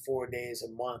 3-4 days a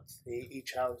month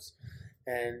each house,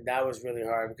 and that was really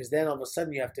hard because then all of a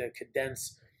sudden you have to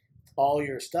condense all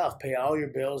your stuff, pay all your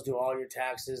bills, do all your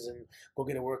taxes, and go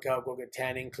get a workout, go get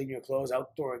tanning, clean your clothes,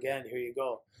 outdoor again. Here you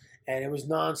go, and it was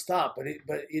nonstop. But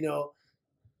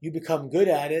you become good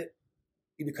at it.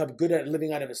 You become good at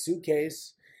living out of a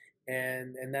suitcase,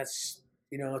 and that's.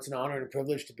 It's an honor and a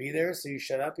privilege to be there. So you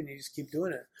shut up and you just keep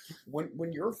doing it.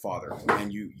 When you're a father and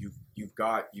you've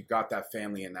got that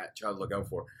family and that child to look out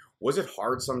for, was it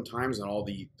hard sometimes and all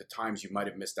the times you might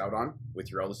have missed out on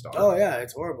with your eldest daughter? Oh yeah,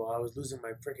 it's horrible. I was losing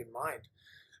my freaking mind,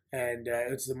 and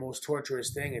it's the most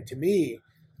torturous thing. And to me,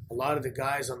 a lot of the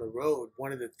guys on the road,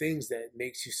 one of the things that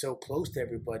makes you so close to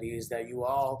everybody is that you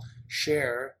all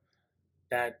share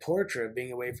that torture of being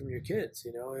away from your kids.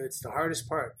 It's the hardest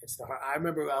part. I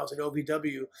remember I was at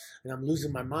OVW and I'm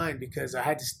losing my mind because I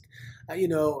had to, I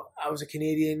was a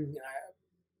Canadian.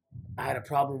 I had a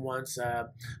problem once. I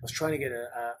was trying to get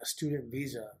a student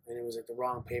visa and it was like the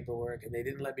wrong paperwork and they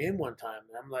didn't let me in one time.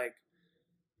 And I'm like,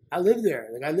 I live there.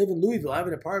 Like I live in Louisville. I have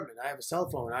an apartment. I have a cell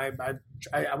phone. I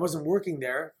wasn't working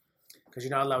there because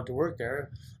you're not allowed to work there,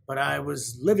 but I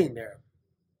was living there.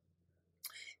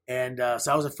 And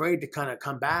so I was afraid to kind of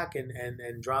come back and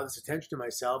draw this attention to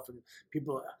myself. And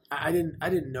people, I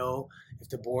didn't know if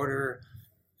the border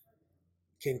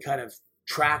can kind of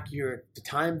track the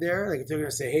time there. Like if they're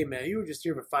gonna say, "Hey man, you were just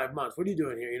here for 5 months. What are you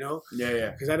doing here?"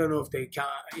 Yeah. Because I don't know if they,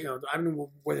 I don't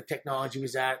know where the technology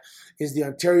was at. Is the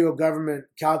Ontario government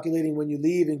calculating when you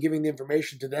leave and giving the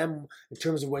information to them in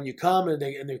terms of when you come, and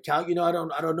they're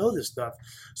I don't know this stuff.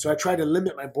 So I tried to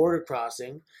limit my border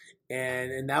crossing,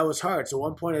 and that was hard. So at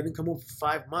one point I didn't come home for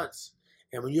 5 months.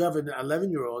 And when you have an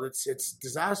 11-year-old, it's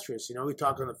disastrous. We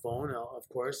talk on the phone, of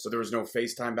course. So there was no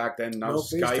FaceTime back then, no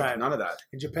Skype, FaceTime. None of that.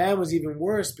 In Japan was even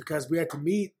worse because we had to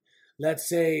meet, let's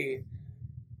say,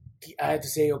 I had to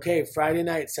say, okay, Friday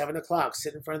night, 7 o'clock,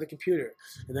 sit in front of the computer.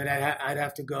 And then I'd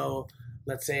have to go,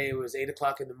 let's say it was 8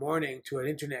 o'clock in the morning, to an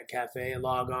internet cafe and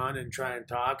log on and try and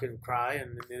talk and cry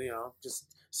and,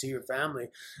 just see your family.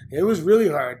 It was really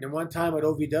hard. And one time at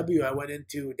OVW, I went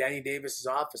into Danny Davis's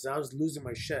office and I was losing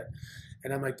my shit.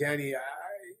 And I'm like, Danny,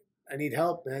 I need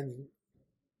help, man.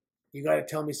 You got to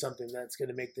tell me something that's going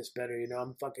to make this better.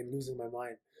 I'm fucking losing my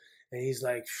mind. And he's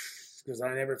like, because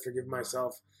I never forgive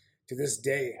myself to this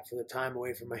day for the time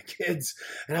away from my kids.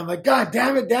 And I'm like, God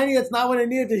damn it, Danny, that's not what I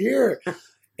needed to hear.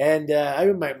 And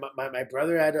my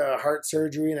brother had a heart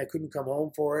surgery and I couldn't come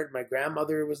home for it. My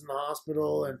grandmother was in the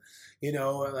hospital. And,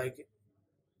 like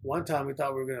one time we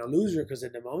thought we were going to lose her because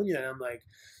of pneumonia. And I'm like,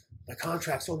 my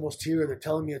contract's almost here. They're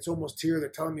telling me it's almost here. They're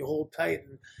telling me hold tight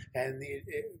and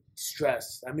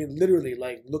stress. I mean, literally,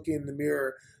 like looking in the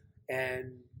mirror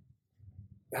and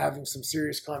having some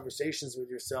serious conversations with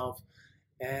yourself,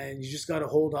 and you just got to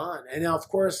hold on. And now, of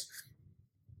course,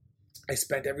 I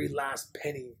spent every last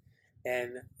penny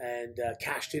and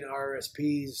cashed in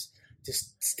RSPs to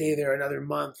stay there another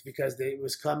month because it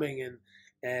was coming,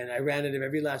 and I ran out of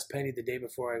every last penny the day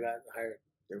before I got hired.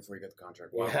 Before you got the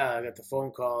contract. Wow. Yeah, I got the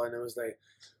phone call and it was like,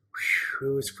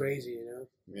 whew, it was crazy,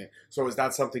 Yeah. So is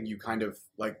that something you kind of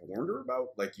like warned her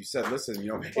about? Like you said, listen,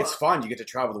 it's fun. You get to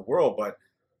travel the world, but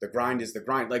the grind is the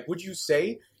grind. Like, would you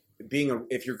say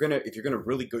if you're gonna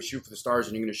really go shoot for the stars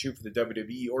and you're gonna shoot for the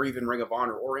WWE or even Ring of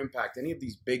Honor or Impact, any of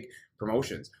these big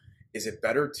promotions, is it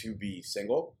better to be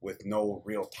single with no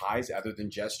real ties other than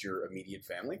just your immediate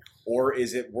family? Or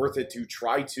is it worth it to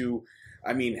try to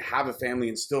have a family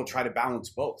and still try to balance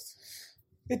both?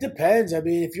 It depends.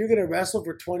 If you're going to wrestle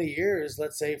for 20 years,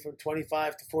 let's say from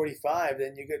 25 to 45,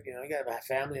 then you got to have a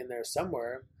family in there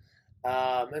somewhere.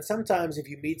 And sometimes if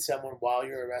you meet someone while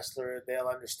you're a wrestler, they'll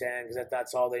understand because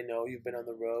that's all they know. You've been on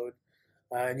the road.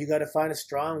 And you got to find a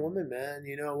strong woman, man.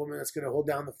 A woman that's going to hold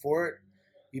down the fort.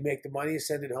 You make the money,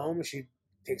 send it home. She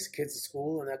takes the kids to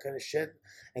school and that kind of shit.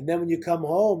 And then when you come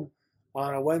home,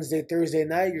 on a Wednesday, Thursday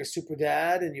night, you're super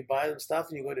dad and you buy them stuff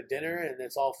and you go to dinner and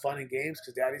it's all fun and games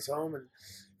because daddy's home. And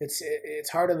it's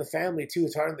hard on the family too.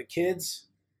 It's hard on the kids.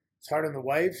 It's hard on the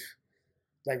wife.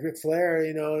 Like Ric Flair,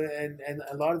 and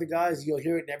a lot of the guys, you'll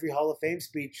hear it in every Hall of Fame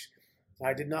speech.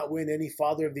 I did not win any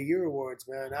Father of the Year awards,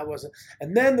 man. I wasn't.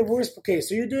 And then the worst, okay,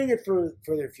 so you're doing it for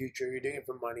their future. You're doing it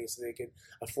for money so they can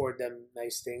afford them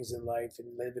nice things in life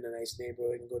and live in a nice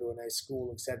neighborhood and go to a nice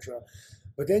school, etc.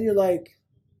 But then you're like,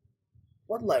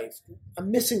 what life? I'm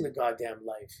missing the goddamn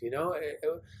life,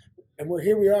 And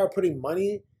we are putting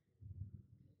money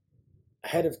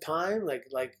ahead of time,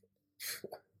 like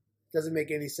doesn't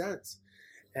make any sense,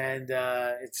 and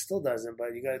it still doesn't.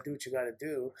 But you got to do what you got to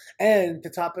do, and to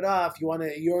top it off, you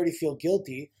already feel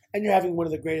guilty, and you're having one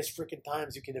of the greatest freaking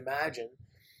times you can imagine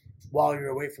while you're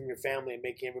away from your family and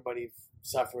making everybody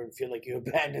suffer and feel like you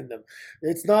abandoned them.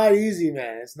 It's not easy,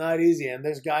 man. It's not easy, and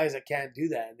there's guys that can't do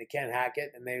that and they can't hack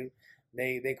it, and they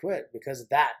quit because of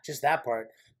that, just that part.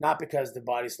 Not because the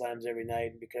body slams every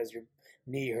night and because your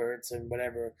knee hurts and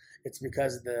whatever. It's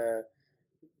because of the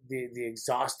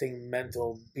exhausting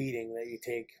mental beating that you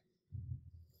take.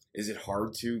 Is it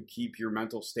hard to keep your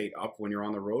mental state up when you're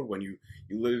on the road? When you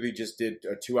literally just did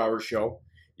a 2-hour show,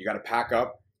 you got to pack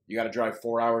up, you got to drive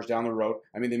 4 hours down the road.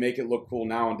 They make it look cool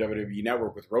now on WWE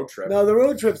Network with Road Trip. No, the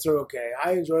road trips are okay.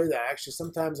 I enjoy that. Actually,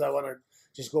 sometimes I want to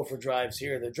just go for drives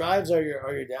here. The drives are your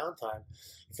downtime.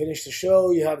 You finish the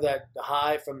show, you have that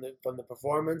high from the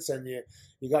performance, and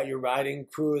you got your riding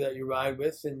crew that you ride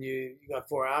with, and you got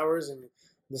 4 hours and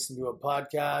listen to a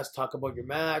podcast, talk about your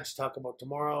match, talk about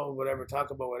tomorrow, whatever,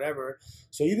 talk about whatever.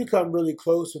 So you become really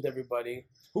close with everybody.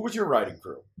 Who was your riding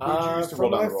crew? For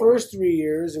my first 3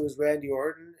 years, it was Randy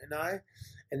Orton and I,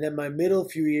 and then my middle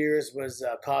few years was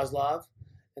Kozlov,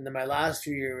 and then my last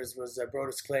few years was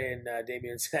Brodus Clay and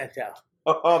Damian Sandow.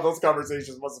 Oh, those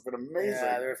conversations must have been amazing.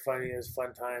 Yeah, they're funny. It was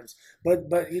fun times. But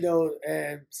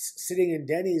and sitting in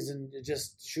Denny's and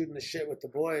just shooting the shit with the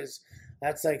boys,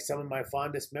 that's like some of my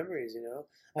fondest memories,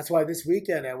 That's why this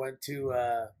weekend I went to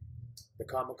the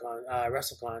Comic-Con,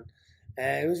 WrestleCon,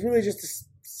 and it was really just to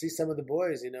see some of the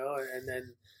boys, and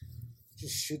then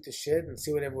just shoot the shit and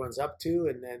see what everyone's up to,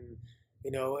 and then.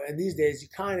 And these days you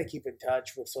kind of keep in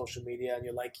touch with social media and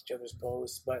you like each other's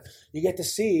posts, but you get to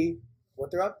see what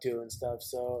they're up to and stuff.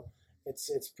 So it's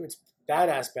that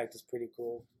aspect is pretty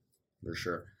cool. For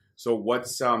sure. So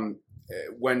what's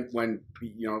when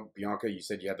Bianca, you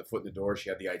said you had the foot in the door, she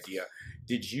had the idea.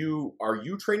 Are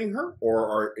you training her,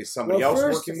 or is somebody else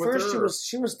working with her? First,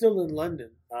 she was still in London,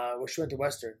 where she went to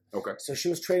Western. Okay. So she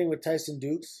was training with Tyson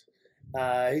Dukes.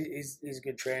 He's a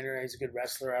good trainer. He's a good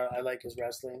wrestler. I like his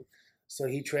wrestling. So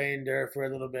he trained her for a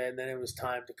little bit, and then it was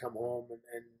time to come home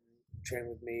and train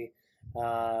with me.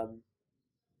 I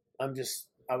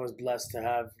was blessed to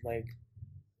have like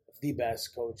the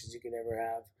best coaches you could ever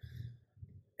have,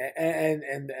 and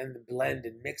the blend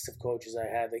and mix of coaches I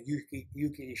had, like Yuki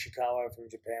Ishikawa from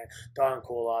Japan, Don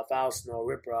Koloff, Al Snow,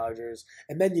 Rip Rogers,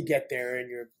 and then you get there and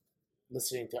you're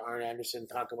listening to Arn Anderson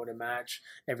talk about a match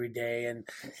every day, and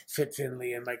Fit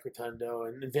Finlay and Mike Rotundo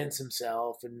and Vince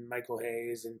himself and Michael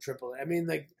Hayes and Triple. I mean,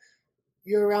 like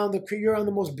you're around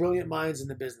the most brilliant minds in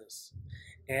the business,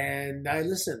 and I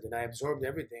listened and I absorbed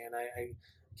everything, and I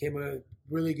came a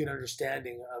really good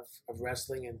understanding of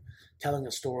wrestling and telling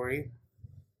a story,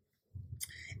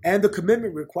 and the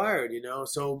commitment required.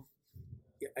 So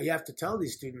you have to tell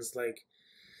these students like.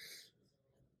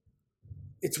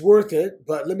 It's worth it,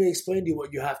 but let me explain to you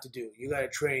what you have to do. You got to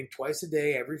train twice a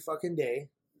day, every fucking day,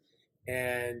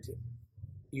 and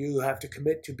you have to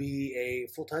commit to be a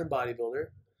full-time bodybuilder,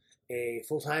 a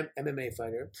full-time MMA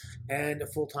fighter, and a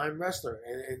full-time wrestler,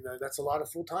 and that's a lot of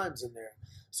full-times in there.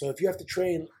 So if you have to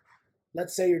train,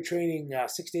 let's say you're training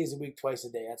 6 days a week, twice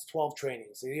a day, that's 12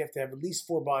 trainings. So you have to have at least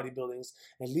 4 bodybuildings,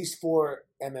 at least 4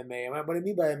 MMA. And what I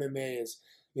mean by MMA is,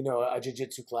 a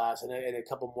jiu-jitsu class and a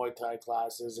couple Muay Thai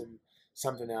classes and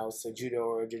something else, a judo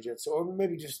or a jiu-jitsu, or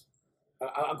maybe just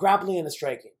a grappling and a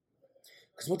striking.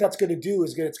 Because what that's going to do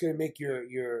is it's going to make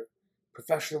your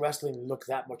professional wrestling look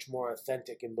that much more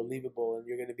authentic and believable, and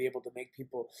you're going to be able to make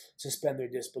people suspend their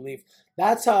disbelief.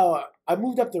 That's how I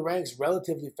moved up the ranks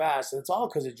relatively fast, and it's all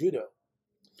because of judo.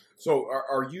 So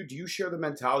do you share the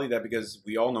mentality that, because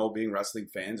we all know, being wrestling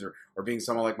fans or being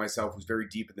someone like myself who's very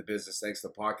deep in the business, thanks to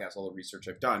the podcast, all the research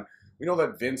I've done, we know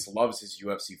that Vince loves his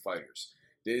UFC fighters.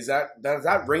 Does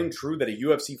that reign true that a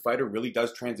UFC fighter really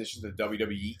does transition to the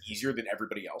WWE easier than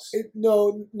everybody else?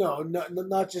 No,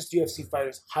 not just UFC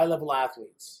fighters, high-level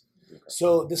athletes. Okay.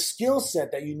 So the skill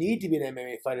set that you need to be an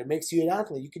MMA fighter makes you an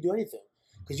athlete. You can do anything.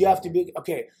 Because you have to be,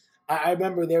 okay, I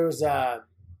remember there was an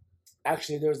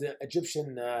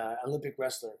Egyptian Olympic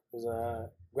wrestler, who was a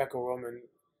Greco-Roman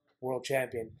world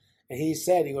champion. And he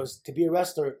goes, to be a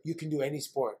wrestler, you can do any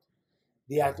sport.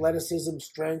 The athleticism,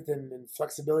 strength, and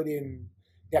flexibility and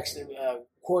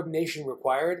coordination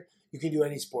required, you can do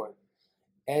any sport.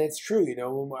 And it's true,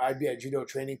 when I'd be at judo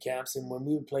training camps, and when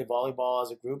we would play volleyball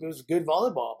as a group, it was good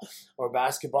volleyball or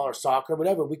basketball or soccer,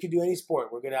 whatever. We could do any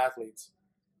sport. We're good athletes.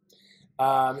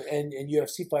 And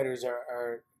UFC fighters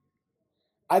are,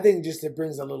 I think, just it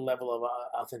brings a little level of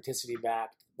authenticity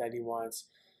back that he wants.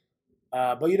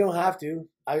 But you don't have to.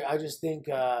 I just think,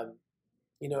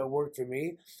 it worked for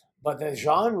me. But the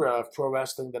genre of pro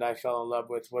wrestling that I fell in love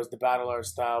with was the battle art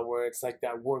style, where it's like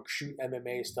that work shoot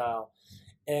MMA style.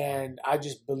 And I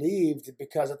just believed,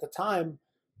 because at the time,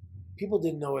 people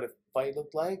didn't know what a fight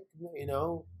looked like,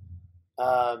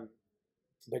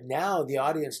 But now the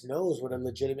audience knows what a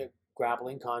legitimate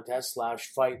grappling contest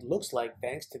 / fight looks like,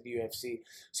 thanks to the UFC.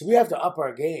 So we have to up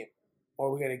our game,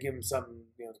 or we're going to give them something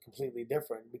completely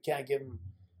different. We can't give them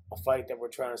a fight that we're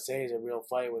trying to say is a real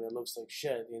fight when it looks like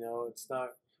shit. It's not.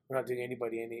 We're not doing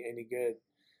anybody any good.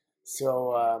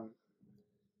 So,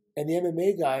 and the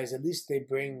MMA guys, at least they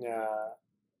bring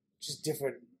just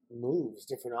different moves,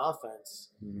 different offense,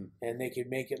 and they can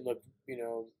make it look,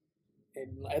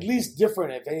 at least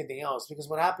different, if anything else. Because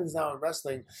what happens now in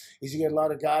wrestling is you get a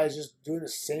lot of guys just doing the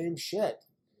same shit,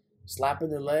 slapping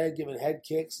their leg, giving head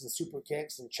kicks and super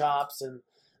kicks and chops, and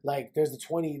like there's the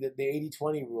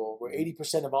 80-20 rule, where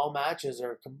 80% of all matches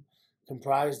are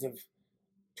comprised of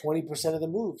 20% of the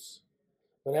moves,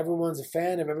 but everyone's a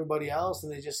fan of everybody else,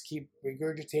 and they just keep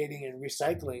regurgitating and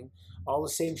recycling all the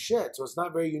same shit. So it's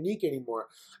not very unique anymore.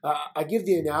 I give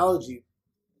the analogy.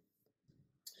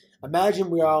 Imagine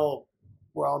we're all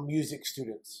music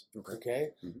students.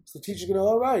 Okay. Mm-hmm. So the teacher's gonna,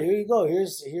 all right, here you go.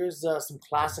 Here's some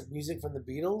classic music from the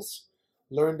Beatles.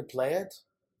 Learn to play it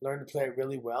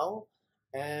really well,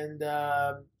 and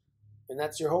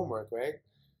that's your homework, right?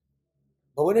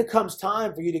 But when it comes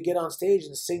time for you to get on stage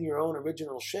and sing your own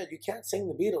original shit, you can't sing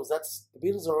the Beatles. The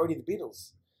Beatles are already the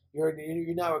Beatles. You're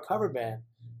now a cover band,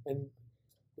 and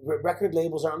record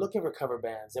labels aren't looking for cover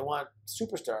bands. They want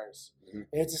superstars. Mm-hmm.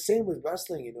 And it's the same with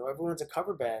wrestling. Everyone's a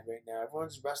cover band right now.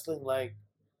 Everyone's wrestling like,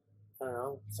 I don't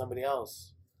know, somebody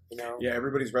else. Yeah,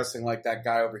 everybody's wrestling like that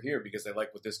guy over here because they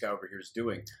like what this guy over here is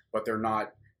doing, but they're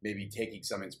not maybe taking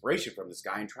some inspiration from this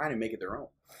guy and trying to make it their own.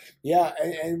 Yeah,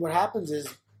 and what happens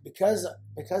is because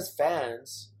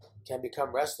fans can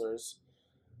become wrestlers,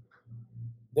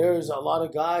 there's a lot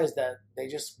of guys that they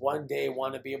just one day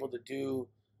want to be able to do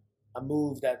a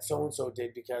move that so-and-so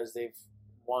did because they've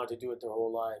wanted to do it their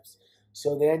whole lives.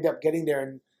 So they end up getting there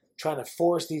and trying to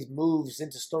force these moves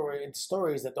into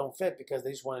stories that don't fit because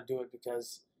they just want to do it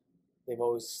because they've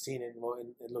always seen it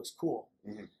and it looks cool.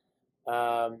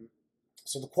 Mm-hmm.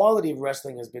 So the quality of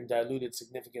wrestling has been diluted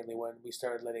significantly when we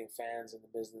started letting fans in the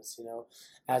business,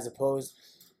 as opposed,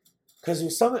 because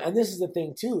there's some, and this is the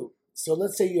thing too. So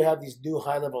let's say you have these new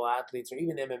high-level athletes or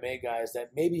even MMA guys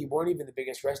that maybe weren't even the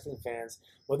biggest wrestling fans.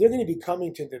 Well, they're going to be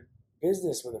coming to the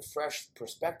business with a fresh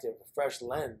perspective, a fresh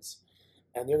lens,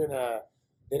 and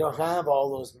they don't have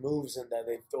all those moves and that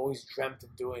they've always dreamt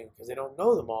of doing because they don't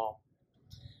know them all.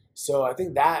 So I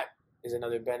think that is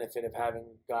another benefit of having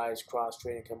guys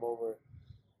cross-train and come over.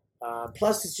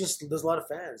 Plus, there's a lot of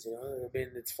fans, I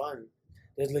mean, it's fun.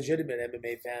 There's legitimate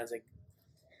MMA fans like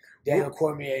Daniel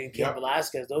Cormier and Cain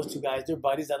Velasquez. Those two guys, they're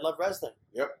buddies that love wrestling.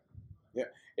 Yep. Yeah.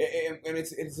 And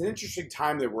it's an interesting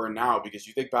time that we're in now because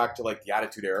you think back to like the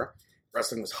Attitude Era,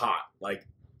 wrestling was hot. Like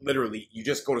literally, you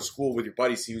just go to school with your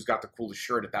buddies, see who's got the coolest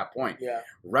shirt at that point. Yeah.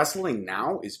 Wrestling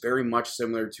now is very much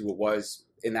similar to what was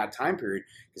in that time period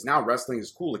because now wrestling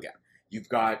is cool again. You've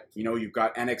got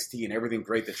NXT and everything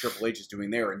great that Triple H is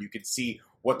doing there, and you can see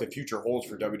what the future holds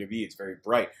for WWE. It's very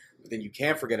bright. But then you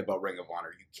can't forget about Ring of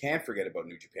Honor. You can't forget about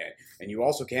New Japan. And you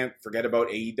also can't forget about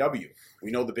AEW.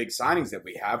 We know the big signings that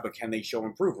we have, but can they show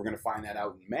and prove? We're going to find that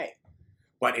out in May.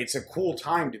 But it's a cool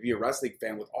time to be a wrestling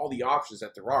fan with all the options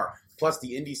that there are. Plus,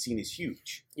 the indie scene is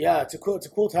huge. Yeah, it's a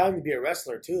cool time to be a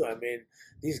wrestler, too. I mean,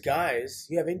 these guys,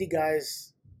 you have indie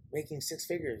guys making six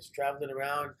figures, traveling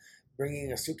around,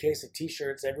 bringing a suitcase of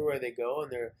T-shirts everywhere they go,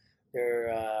 and they're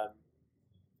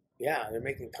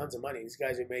making tons of money. These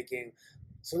guys are making.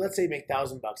 So let's say you make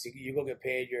 $1,000. You go get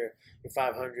paid your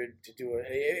 $500 to do it.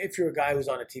 If you're a guy who's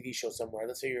on a TV show somewhere,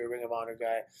 let's say you're a Ring of Honor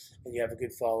guy and you have a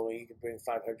good following, you can bring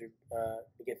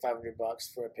you get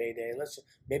 $500 for a payday.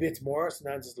 Maybe it's more,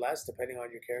 sometimes it's less, depending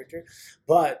on your character.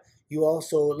 But you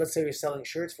also, let's say you're selling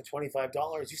shirts for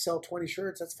 $25. You sell 20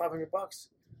 shirts, that's $500.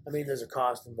 I mean, there's a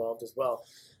cost involved as well.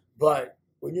 But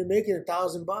when you're making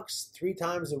 $1,000 3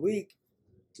 times a week,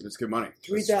 it's good money.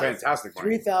 It's fantastic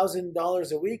money.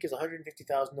 $3,000 a week is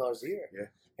 $150,000 a year. Yeah.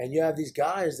 And you have these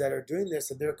guys that are doing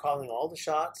this, and they're calling all the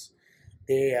shots.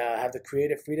 They have the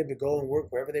creative freedom to go and work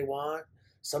wherever they want.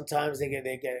 Sometimes they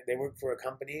work for a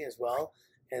company as well,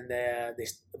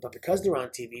 but because they're on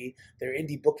TV, their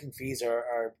indie booking fees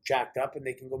are jacked up, and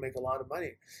they can go make a lot of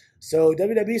money. So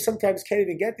WWE sometimes can't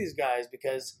even get these guys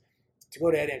because to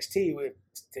go to NXT, we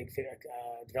take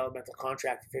a developmental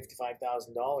contract for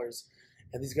 $55,000.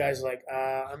 And these guys are like,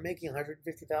 I'm making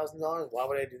 $150,000. Why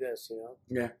would I do this?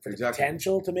 Yeah, for the exactly.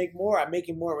 Potential to make more. I'm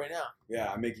making more right now. Yeah,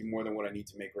 I'm making more than what I need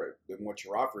to make than what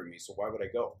you're offering me. So why would I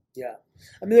go? Yeah,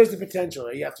 I mean, there's the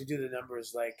potential. You have to do the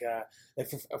numbers. Like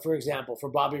for example, for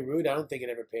Bobby Roode, I don't think it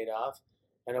ever paid off.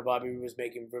 I know Bobby Roode was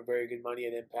making very good money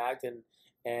at Impact,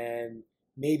 and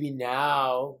maybe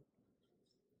now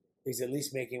he's at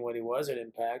least making what he was at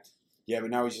Impact. Yeah,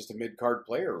 but now he's just a mid-card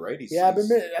player, right?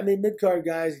 But mid-card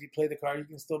guys, if you play the card, you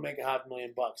can still make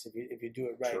 $500,000 if you do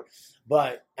it right. Sure.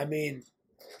 But I mean,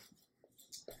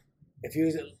 if he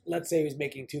was, let's say he was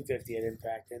making $250 at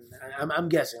Impact, and I'm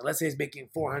guessing, let's say he's making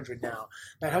 $400 now,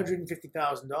 that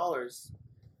 $150,000.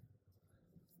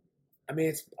 I mean,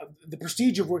 it's the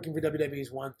prestige of working for WWE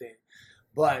is one thing,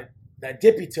 but that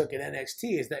dip he took at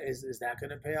NXT is that going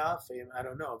to pay off? I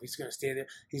don't know if he's going to stay there.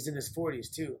 He's in his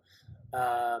 40s too.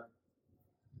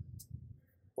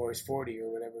 Or he's 40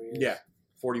 or whatever he is. Yeah,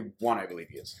 41, I believe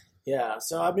he is. Yeah,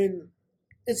 so I mean,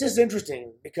 it's just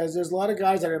interesting because there's a lot of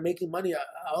guys that are making money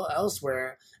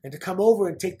elsewhere, and to come over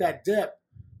and take that dip,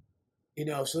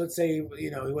 so let's say,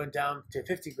 he went down to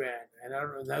 $50,000, and I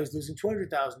don't know, now he's losing $200,000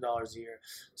 a year.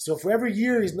 So for every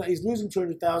year he's losing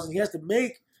 $200,000, he has to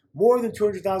make more than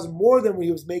 $200,000 more than what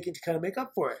he was making to kind of make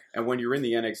up for it. And when you're in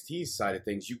the NXT side of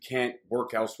things, you can't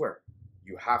work elsewhere.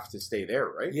 You have to stay there,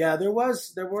 right? Yeah, there were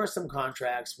some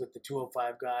contracts with the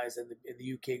 205 guys and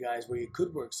the UK guys where you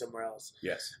could work somewhere else.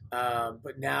 Yes.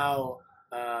 But now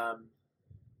I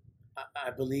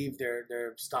believe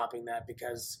they're stopping that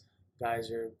because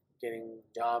guys are getting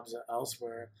jobs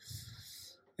elsewhere.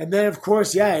 And then, of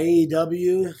course, yeah,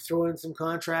 AEW throwing some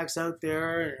contracts out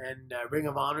there, and Ring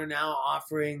of Honor now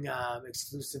offering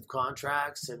exclusive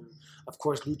contracts, and of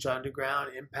course, Lucha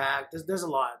Underground, Impact. There's a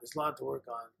lot. There's a lot to work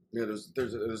on. Yeah,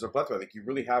 there's a plethora. I think you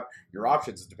really have your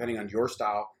options depending on your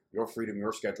style, your freedom,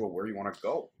 your schedule, where you want to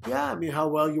go. Yeah, I mean, how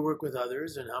well you work with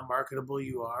others and how marketable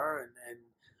you are, and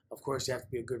of course, you have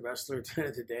to be a good wrestler at the end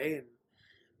of the day.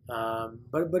 And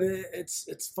but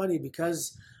it's funny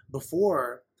because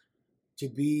before, to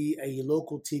be a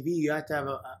local TV, you have to have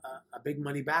a big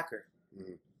money backer.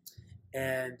 Mhm.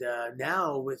 And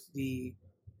now with the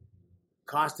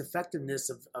cost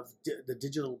effectiveness of the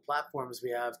digital platforms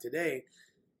we have today,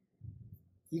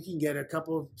 you can get a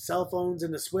couple of cell phones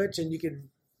and a switch, and you can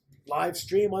live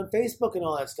stream on Facebook and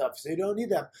all that stuff. So you don't need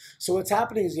them. So what's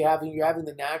happening is you're having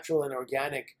the natural and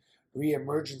organic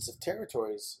reemergence of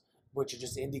territories, which are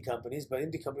just indie companies. But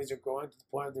indie companies are growing to the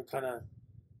point they're kind of,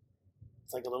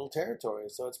 it's like a little territory.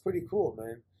 So it's pretty cool,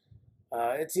 man.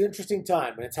 It's an interesting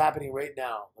time, and it's happening right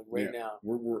now. Now.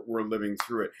 We're living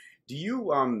through it. Do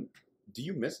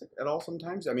you miss it at all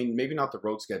sometimes? I mean, maybe not the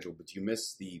road schedule, but do you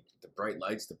miss the bright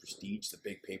lights, the prestige, the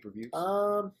big pay-per-views?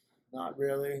 Not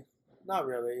really. Not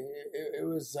really. It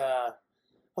was. I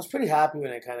was pretty happy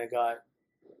when I kind of got.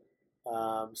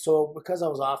 So because I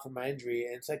was off from my injury,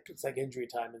 and it's like injury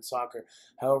time in soccer.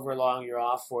 However long you're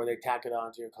off for, they tack it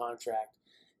on to your contract.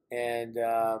 And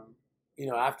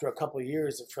after a couple of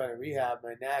years of trying to rehab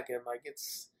my neck, and I'm like,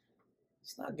 it's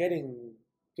not getting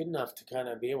good enough to kind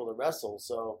of be able to wrestle.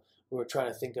 So we were trying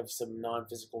to think of some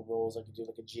non-physical roles I could do,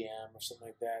 like a GM or something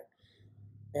like that.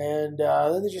 And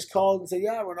then they just called and said,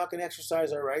 yeah, we're not going to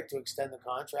exercise our right to extend the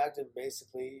contract, and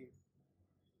basically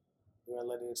we're going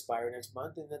to let it expire next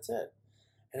month, and that's it.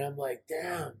 And I'm like,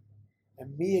 damn,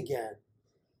 I'm me again.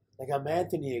 Like, I'm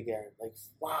Anthony again. Like,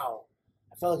 wow.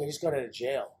 I felt like I just got out of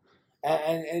jail.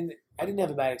 And I didn't have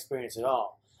a bad experience at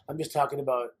all. I'm just talking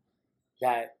about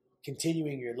that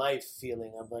continuing your life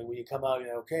feeling. I'm like, when you come out, you're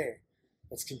like, okay,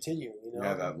 let's continue.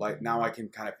 Yeah, that like now I can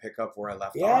kind of pick up where I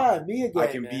left off. Yeah, me again. I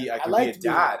can be a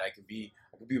dad. I can be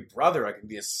a brother. I can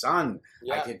be a son.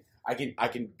 Yeah. I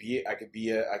can be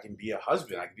a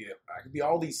husband. I can be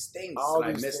all these things that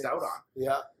I missed out on.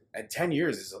 Yeah. And 10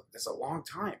 years is a long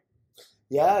time.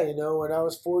 Yeah, when I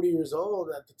was 40 years old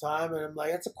at the time, and I'm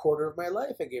like, that's a quarter of my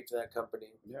life I gave to that company.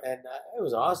 Yeah. And it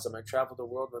was awesome. I traveled the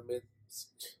world and I made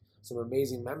some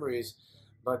amazing memories.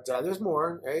 But there's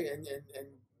more, right? And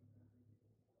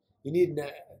you need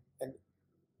an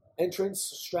entrance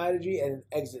strategy and an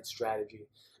exit strategy.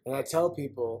 And I tell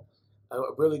people a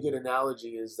really good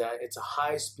analogy is that it's a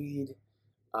high-speed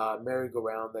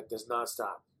merry-go-round that does not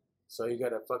stop. So you got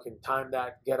to fucking time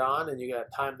that get on, and you got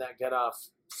to time that get off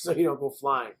so you don't go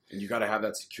flying. And you got to have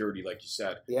that security, like you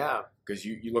said. Yeah. Because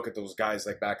you look at those guys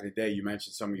like back in the day, you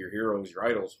mentioned some of your heroes, your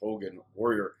idols, Hogan,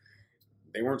 Warrior.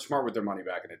 They weren't smart with their money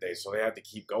back in the day, so they had to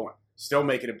keep going. Still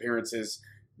making appearances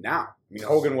now. I mean,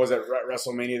 Hogan was at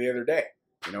WrestleMania the other day.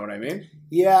 You know what I mean?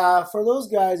 Yeah, for those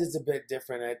guys, it's a bit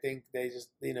different. I think they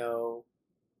just,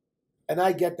 and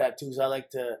I get that too, because I like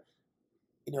to,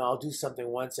 I'll do something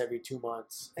once every 2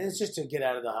 months. And it's just to get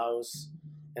out of the house.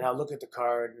 And I'll look at the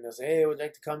card and I'll say, hey, I would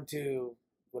like to come to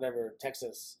whatever,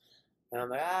 Texas. And I'm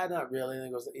like, not really.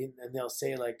 And they'll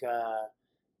say like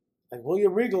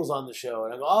William Regal's on the show.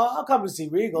 And I go, I'll come and see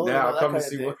Regal. Yeah, I'll come and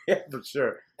see William, yeah, for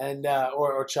sure. And,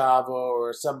 or Chavo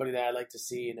or somebody that I'd like to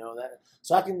see, that.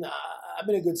 So I'm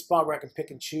in a good spot where I can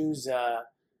pick and choose.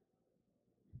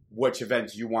 Which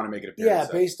events you want to make an appearance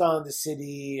Yeah, based on the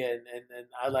city. And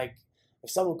I like, if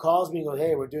someone calls me and goes,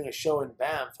 hey, we're doing a show in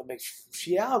Banff, I'm like,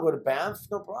 yeah, I'll go to Banff,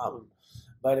 no problem.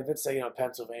 But if it's,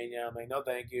 Pennsylvania, I'm like, no,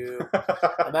 thank you.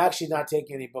 I'm actually not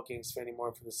taking any bookings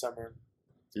anymore for the summer.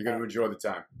 You're going to enjoy the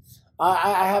time.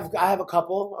 I have a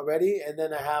couple already, and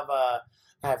then I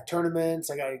have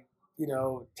tournaments. I got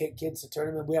to, take kids to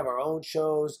tournament. We have our own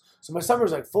shows. So my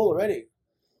summer's like full already.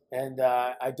 And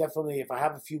I definitely, if I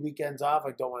have a few weekends off,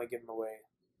 I don't want to give them away.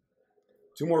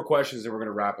 2 more questions and we're going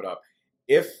to wrap it up.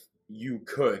 If you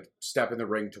could step in the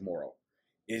ring tomorrow,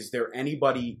 is there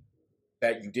anybody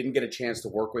that you didn't get a chance to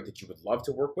work with that you would love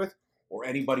to work with, or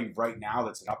anybody right now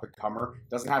that's an up-and-comer?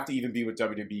 Doesn't have to even be with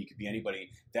WWE. It could be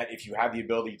anybody that if you have the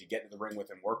ability to get in the ring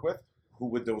with and work with, who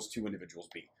would those 2 individuals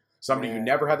be? Somebody you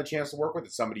never had the chance to work with,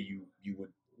 and somebody you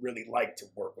would really like to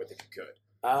work with if you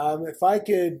could? If I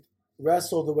could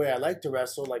wrestle the way I like to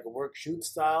wrestle, like a work-shoot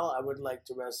style, I would like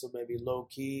to wrestle maybe Low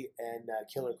Key and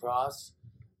Killer Cross.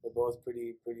 They're both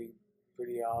pretty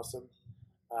awesome.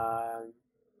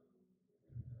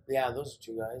 Yeah, those are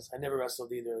 2 guys. I never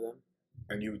wrestled either of them.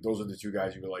 And those are the two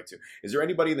guys you would like to. Is there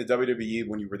anybody in the WWE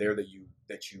when you were there that you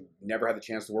never had the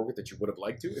chance to work with that you would have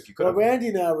liked to if you could? Well, Randy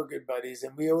and I were good buddies,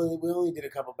 and we only did a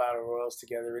couple battle royals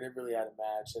together. We never really had a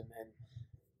match, and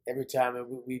every time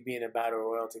we'd be in a battle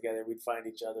royal together, we'd find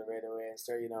each other right away and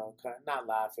start, kind of, not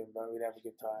laughing, but we'd have a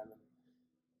good time and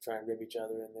try and rib each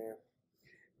other in there.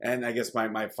 And I guess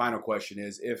my final question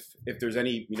is if there's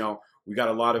any, we got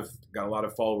a lot of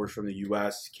followers from the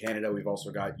U.S., Canada. We've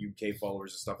also got UK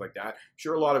followers and stuff like that. I'm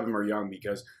sure a lot of them are young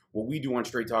because what we do on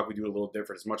Straight Talk, we do it a little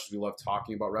different. As much as we love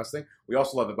talking about wrestling, we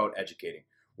also love about educating.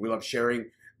 We love sharing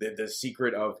the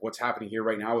secret of what's happening here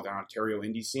right now with our Ontario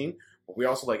indie scene. But we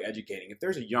also like educating. If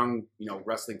there's a young,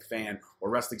 wrestling fan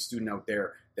or wrestling student out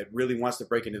there that really wants to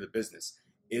break into the business,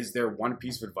 is there one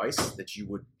piece of advice that you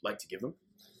would like to give them?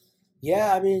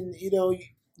 Yeah, I mean,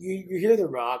 you hear The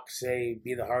Rock say,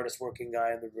 be the hardest working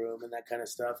guy in the room and that kind of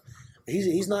stuff.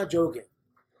 He's not joking.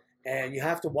 And you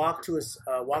have to walk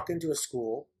into a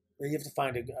school, and you have to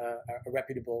find a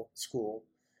reputable school,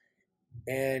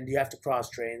 and you have to cross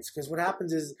train. Because what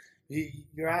happens is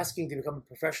you're asking to become a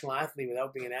professional athlete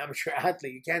without being an amateur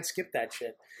athlete. You can't skip that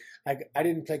shit. I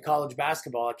didn't play college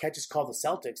basketball. I can't just call the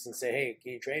Celtics and say, hey,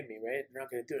 can you train me, right? They're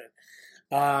not going to do it.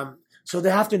 So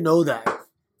they have to know that.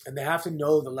 And they have to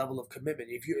know the level of commitment.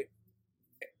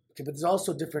 But there's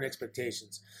also different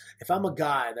expectations. If I'm a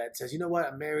guy that says, you know what,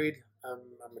 I'm married, I'm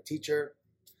a teacher,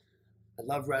 I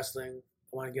love wrestling,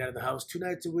 I want to get out of the house 2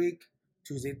 nights a week,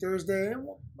 Tuesday, Thursday, and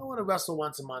I want to wrestle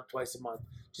once a month, twice a month,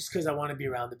 just because I want to be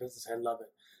around the business. I love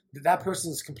it. That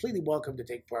person is completely welcome to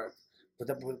take part.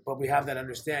 But we have that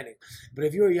understanding. But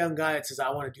if you're a young guy that says, I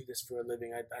want to do this for a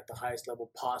living at the highest level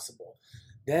possible,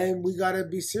 then we got to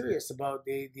be serious about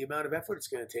the amount of effort it's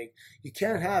going to take. You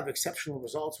can't have exceptional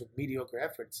results with mediocre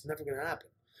effort. It's never going to happen.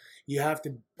 You have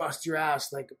to bust your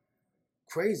ass like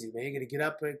crazy, man. You got to get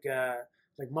up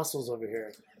like muscles over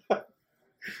here.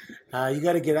 You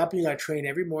got to get up and you got to train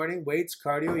every morning, weights,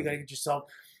 cardio. You got to get yourself.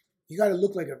 You got to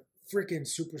look like a freaking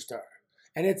superstar.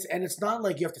 And it's not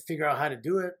like you have to figure out how to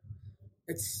do it.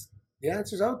 It's the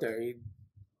answer's out there.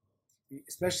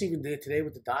 Especially even today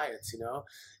with the diets, you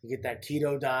get that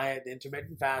keto diet, the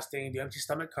intermittent fasting, the empty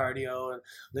stomach cardio, and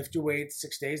lift your weights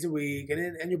 6 days a week,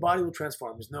 and your body will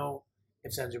transform. There's no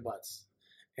ifs, ands, or buts.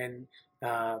 And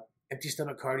empty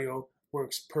stomach cardio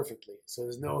works perfectly. So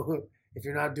there's no, if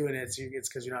you're not doing it, it's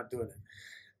because you're not doing it.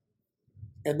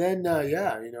 And then, you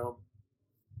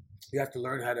have to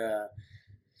learn how to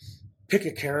pick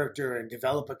a character and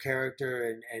develop a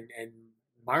character and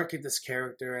market this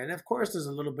character. And of course, there's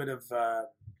a little bit of,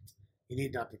 you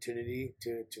need an opportunity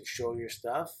to show your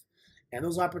stuff. And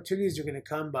those opportunities are going to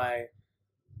come by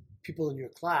people in your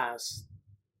class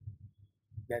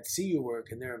that see your work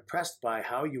and they're impressed by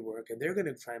how you work. And they're going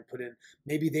to try and put in,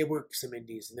 maybe they work some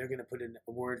indies and they're going to put in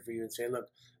a word for you and say, look,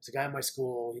 there's a guy in my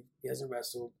school, he hasn't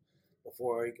wrestled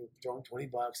before, you can throw him $20,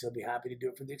 he'll be happy to do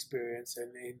it for the experience.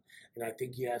 And I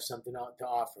think you have something to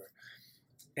offer.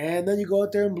 And then you go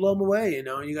out there and blow them away, and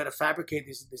you got to fabricate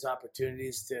these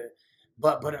opportunities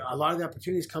but a lot of the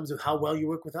opportunities comes with how well you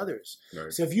work with others.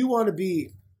 Right. So if you want to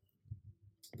be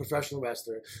a professional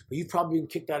wrestler, but you've probably been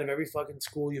kicked out of every fucking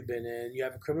school you've been in, you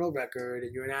have a criminal record,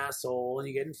 and you're an asshole, and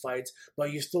you get in fights,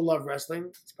 but you still love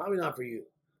wrestling, it's probably not for you.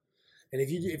 And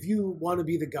if you want to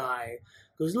be the guy,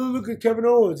 goes, look at Kevin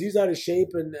Owens, he's out of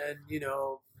shape, and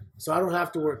so I don't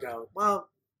have to work out. Well,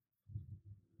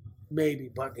 maybe,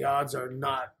 but the odds are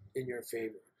not in your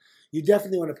favor. You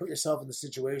definitely want to put yourself in the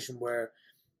situation where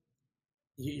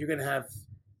you're going to have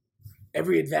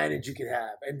every advantage you can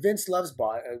have. And Vince loves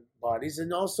bodies,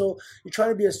 and also you're trying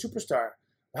to be a superstar.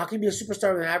 How can you be a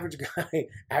superstar with an average guy?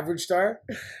 Average star?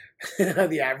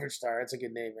 The average star. That's a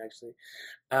good name, actually.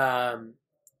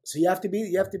 So you have to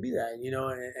be that,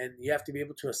 and you have to be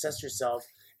able to assess yourself.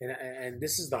 And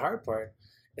this is the hard part,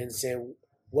 and say,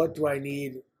 what do I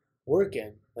need work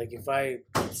in? Like if I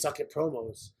suck at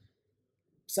promos,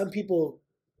 some people,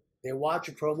 they watch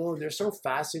a promo and they're so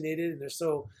fascinated and they're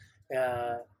so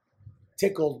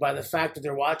tickled by the fact that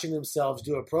they're watching themselves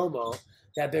do a promo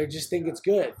that they just think it's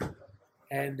good.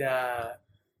 And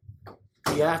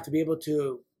you have to be able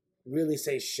to really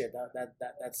say, shit,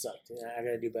 that sucked. I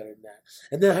got to do better than that.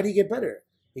 And then how do you get better?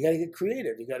 You got to get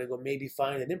creative. You got to go maybe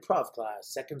find an improv class,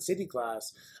 Second City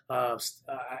class. I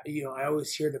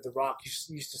always hear that The Rock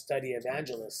used to study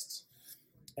evangelists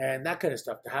and that kind of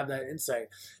stuff to have that insight.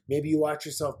 Maybe you watch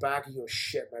yourself back and you go,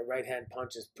 shit, my right hand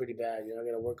punch is pretty bad. I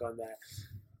got to work on that.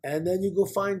 And then you go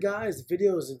find guys,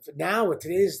 videos. And now with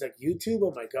today's like YouTube,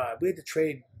 oh my God, we had to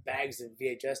trade bags and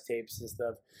VHS tapes and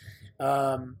stuff.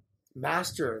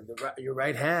 Master your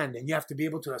right hand, and you have to be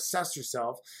able to assess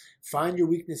yourself, find your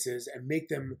weaknesses, and make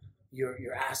them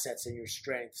your assets and your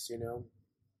strengths, you know.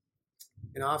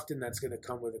 And often that's going to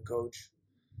come with a coach.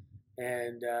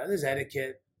 And there's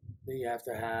etiquette that you have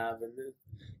to have, and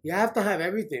you have to have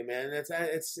everything, man.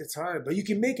 It's hard, but you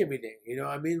can make everything. You know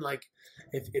what I mean? Like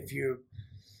if you're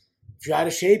out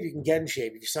of shape, you can get in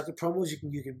shape. If you suck at promos, you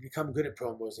can become good at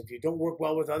promos. If you don't work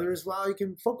well with others, well, you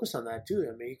can focus on that too.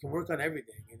 I mean, you can work on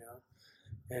everything, you know.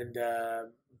 And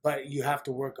but you have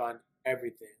to work on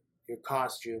everything. Your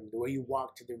costume, the way you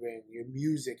walk to the ring, your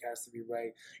music has to be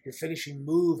right. Your finishing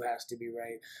move has to be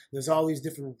right. There's all these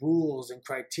different rules and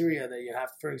criteria that you have.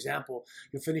 For example,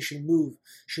 your finishing move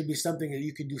should be something that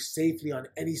you can do safely on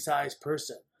any size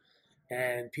person.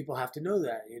 And people have to know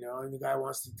that, you know. And the guy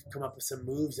wants to come up with some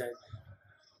moves that,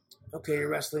 okay, you're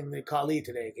wrestling the Khali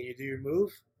today. Can you do your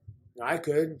move? No, I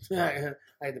could. I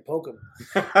had to poke him.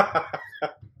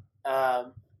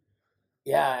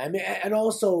 Yeah, I mean, and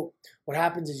also what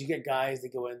happens is you get guys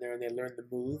that go in there and they learn the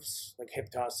moves, like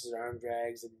hip tosses, arm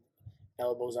drags, and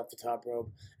elbows up the top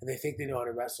rope, and they think they know how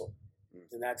to wrestle.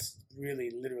 And that's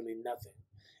really literally nothing.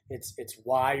 It's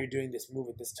why you're doing this move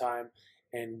at this time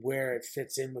and where it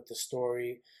fits in with the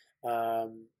story.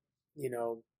 You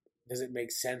know, does it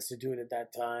make sense to do it at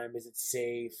that time? Is it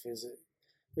safe? Is it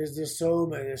there's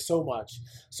so much.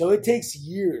 So it takes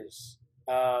years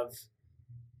of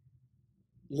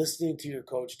listening to your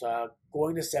coach talk,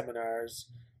 going to seminars,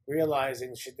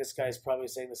 realizing, shit, this guy's probably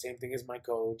saying the same thing as my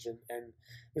coach, and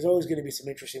there's always going to be some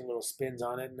interesting little spins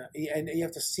on it, and you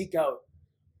have to seek out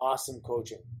awesome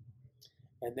coaching,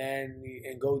 and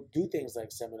go do things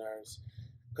like seminars,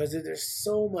 because there's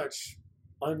so much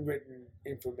unwritten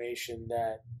information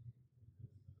that,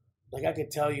 like, I could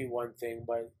tell you one thing,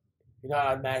 but you're not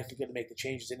automatically going to make the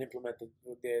changes and implement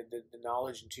the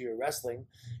knowledge into your wrestling.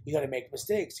 You got to make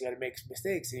mistakes. And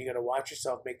you got to watch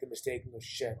yourself make the mistake and go,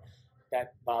 shit,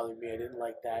 that bothered me. I didn't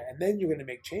like that. And then you're going to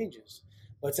make changes.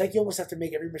 But it's like you almost have to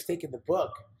make every mistake in the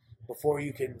book before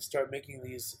you can start making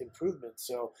these improvements.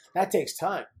 So that takes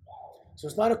time. So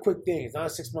it's not a quick thing. It's not a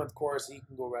 6-month course that you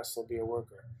can go wrestle, be a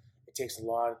worker. It takes a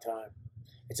lot of time.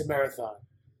 It's a marathon.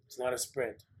 It's not a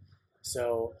sprint.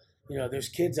 So, you know, there's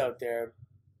kids out there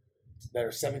that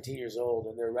are 17 years old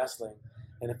and they're wrestling.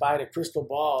 And if I had a crystal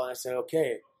ball and I said,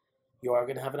 okay, you are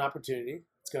going to have an opportunity.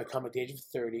 It's going to come at the age of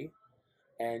 30.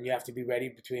 And you have to be ready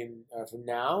between from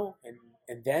now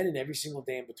and then and every single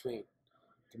day in between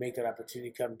to make that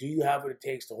opportunity come. Do you have what it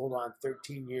takes to hold on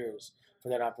 13 years for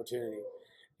that opportunity?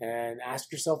 And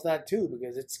ask yourself that too,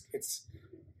 because it's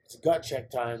gut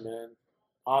check time, man,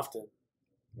 often.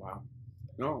 Wow.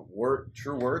 No,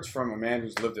 true words from a man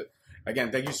who's lived it.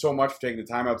 Again, thank you so much for taking the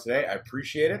time out today. I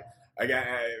appreciate it. Again,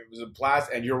 it was a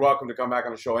blast, and you're welcome to come back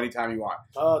on the show anytime you want.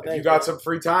 Oh, if you got some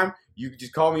free time, you can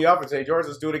just call me up and say, George,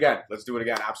 let's do it again. Let's do it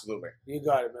again. Absolutely. You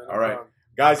got it, man. All right.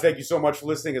 Guys, thank you so much for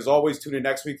listening. As always, tune in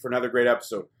next week for another great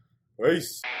episode.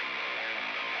 Peace.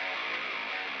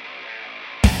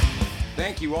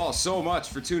 Thank you all so much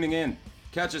for tuning in.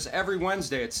 Catch us every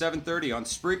Wednesday at 7:30 on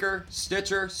Spreaker,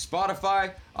 Stitcher,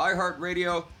 Spotify,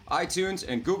 iHeartRadio, iTunes,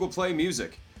 and Google Play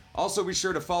Music. Also, be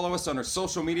sure to follow us on our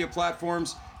social media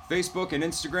platforms, Facebook and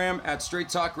Instagram at Straight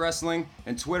Talk Wrestling,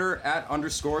 and Twitter at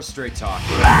 _Straight Talk.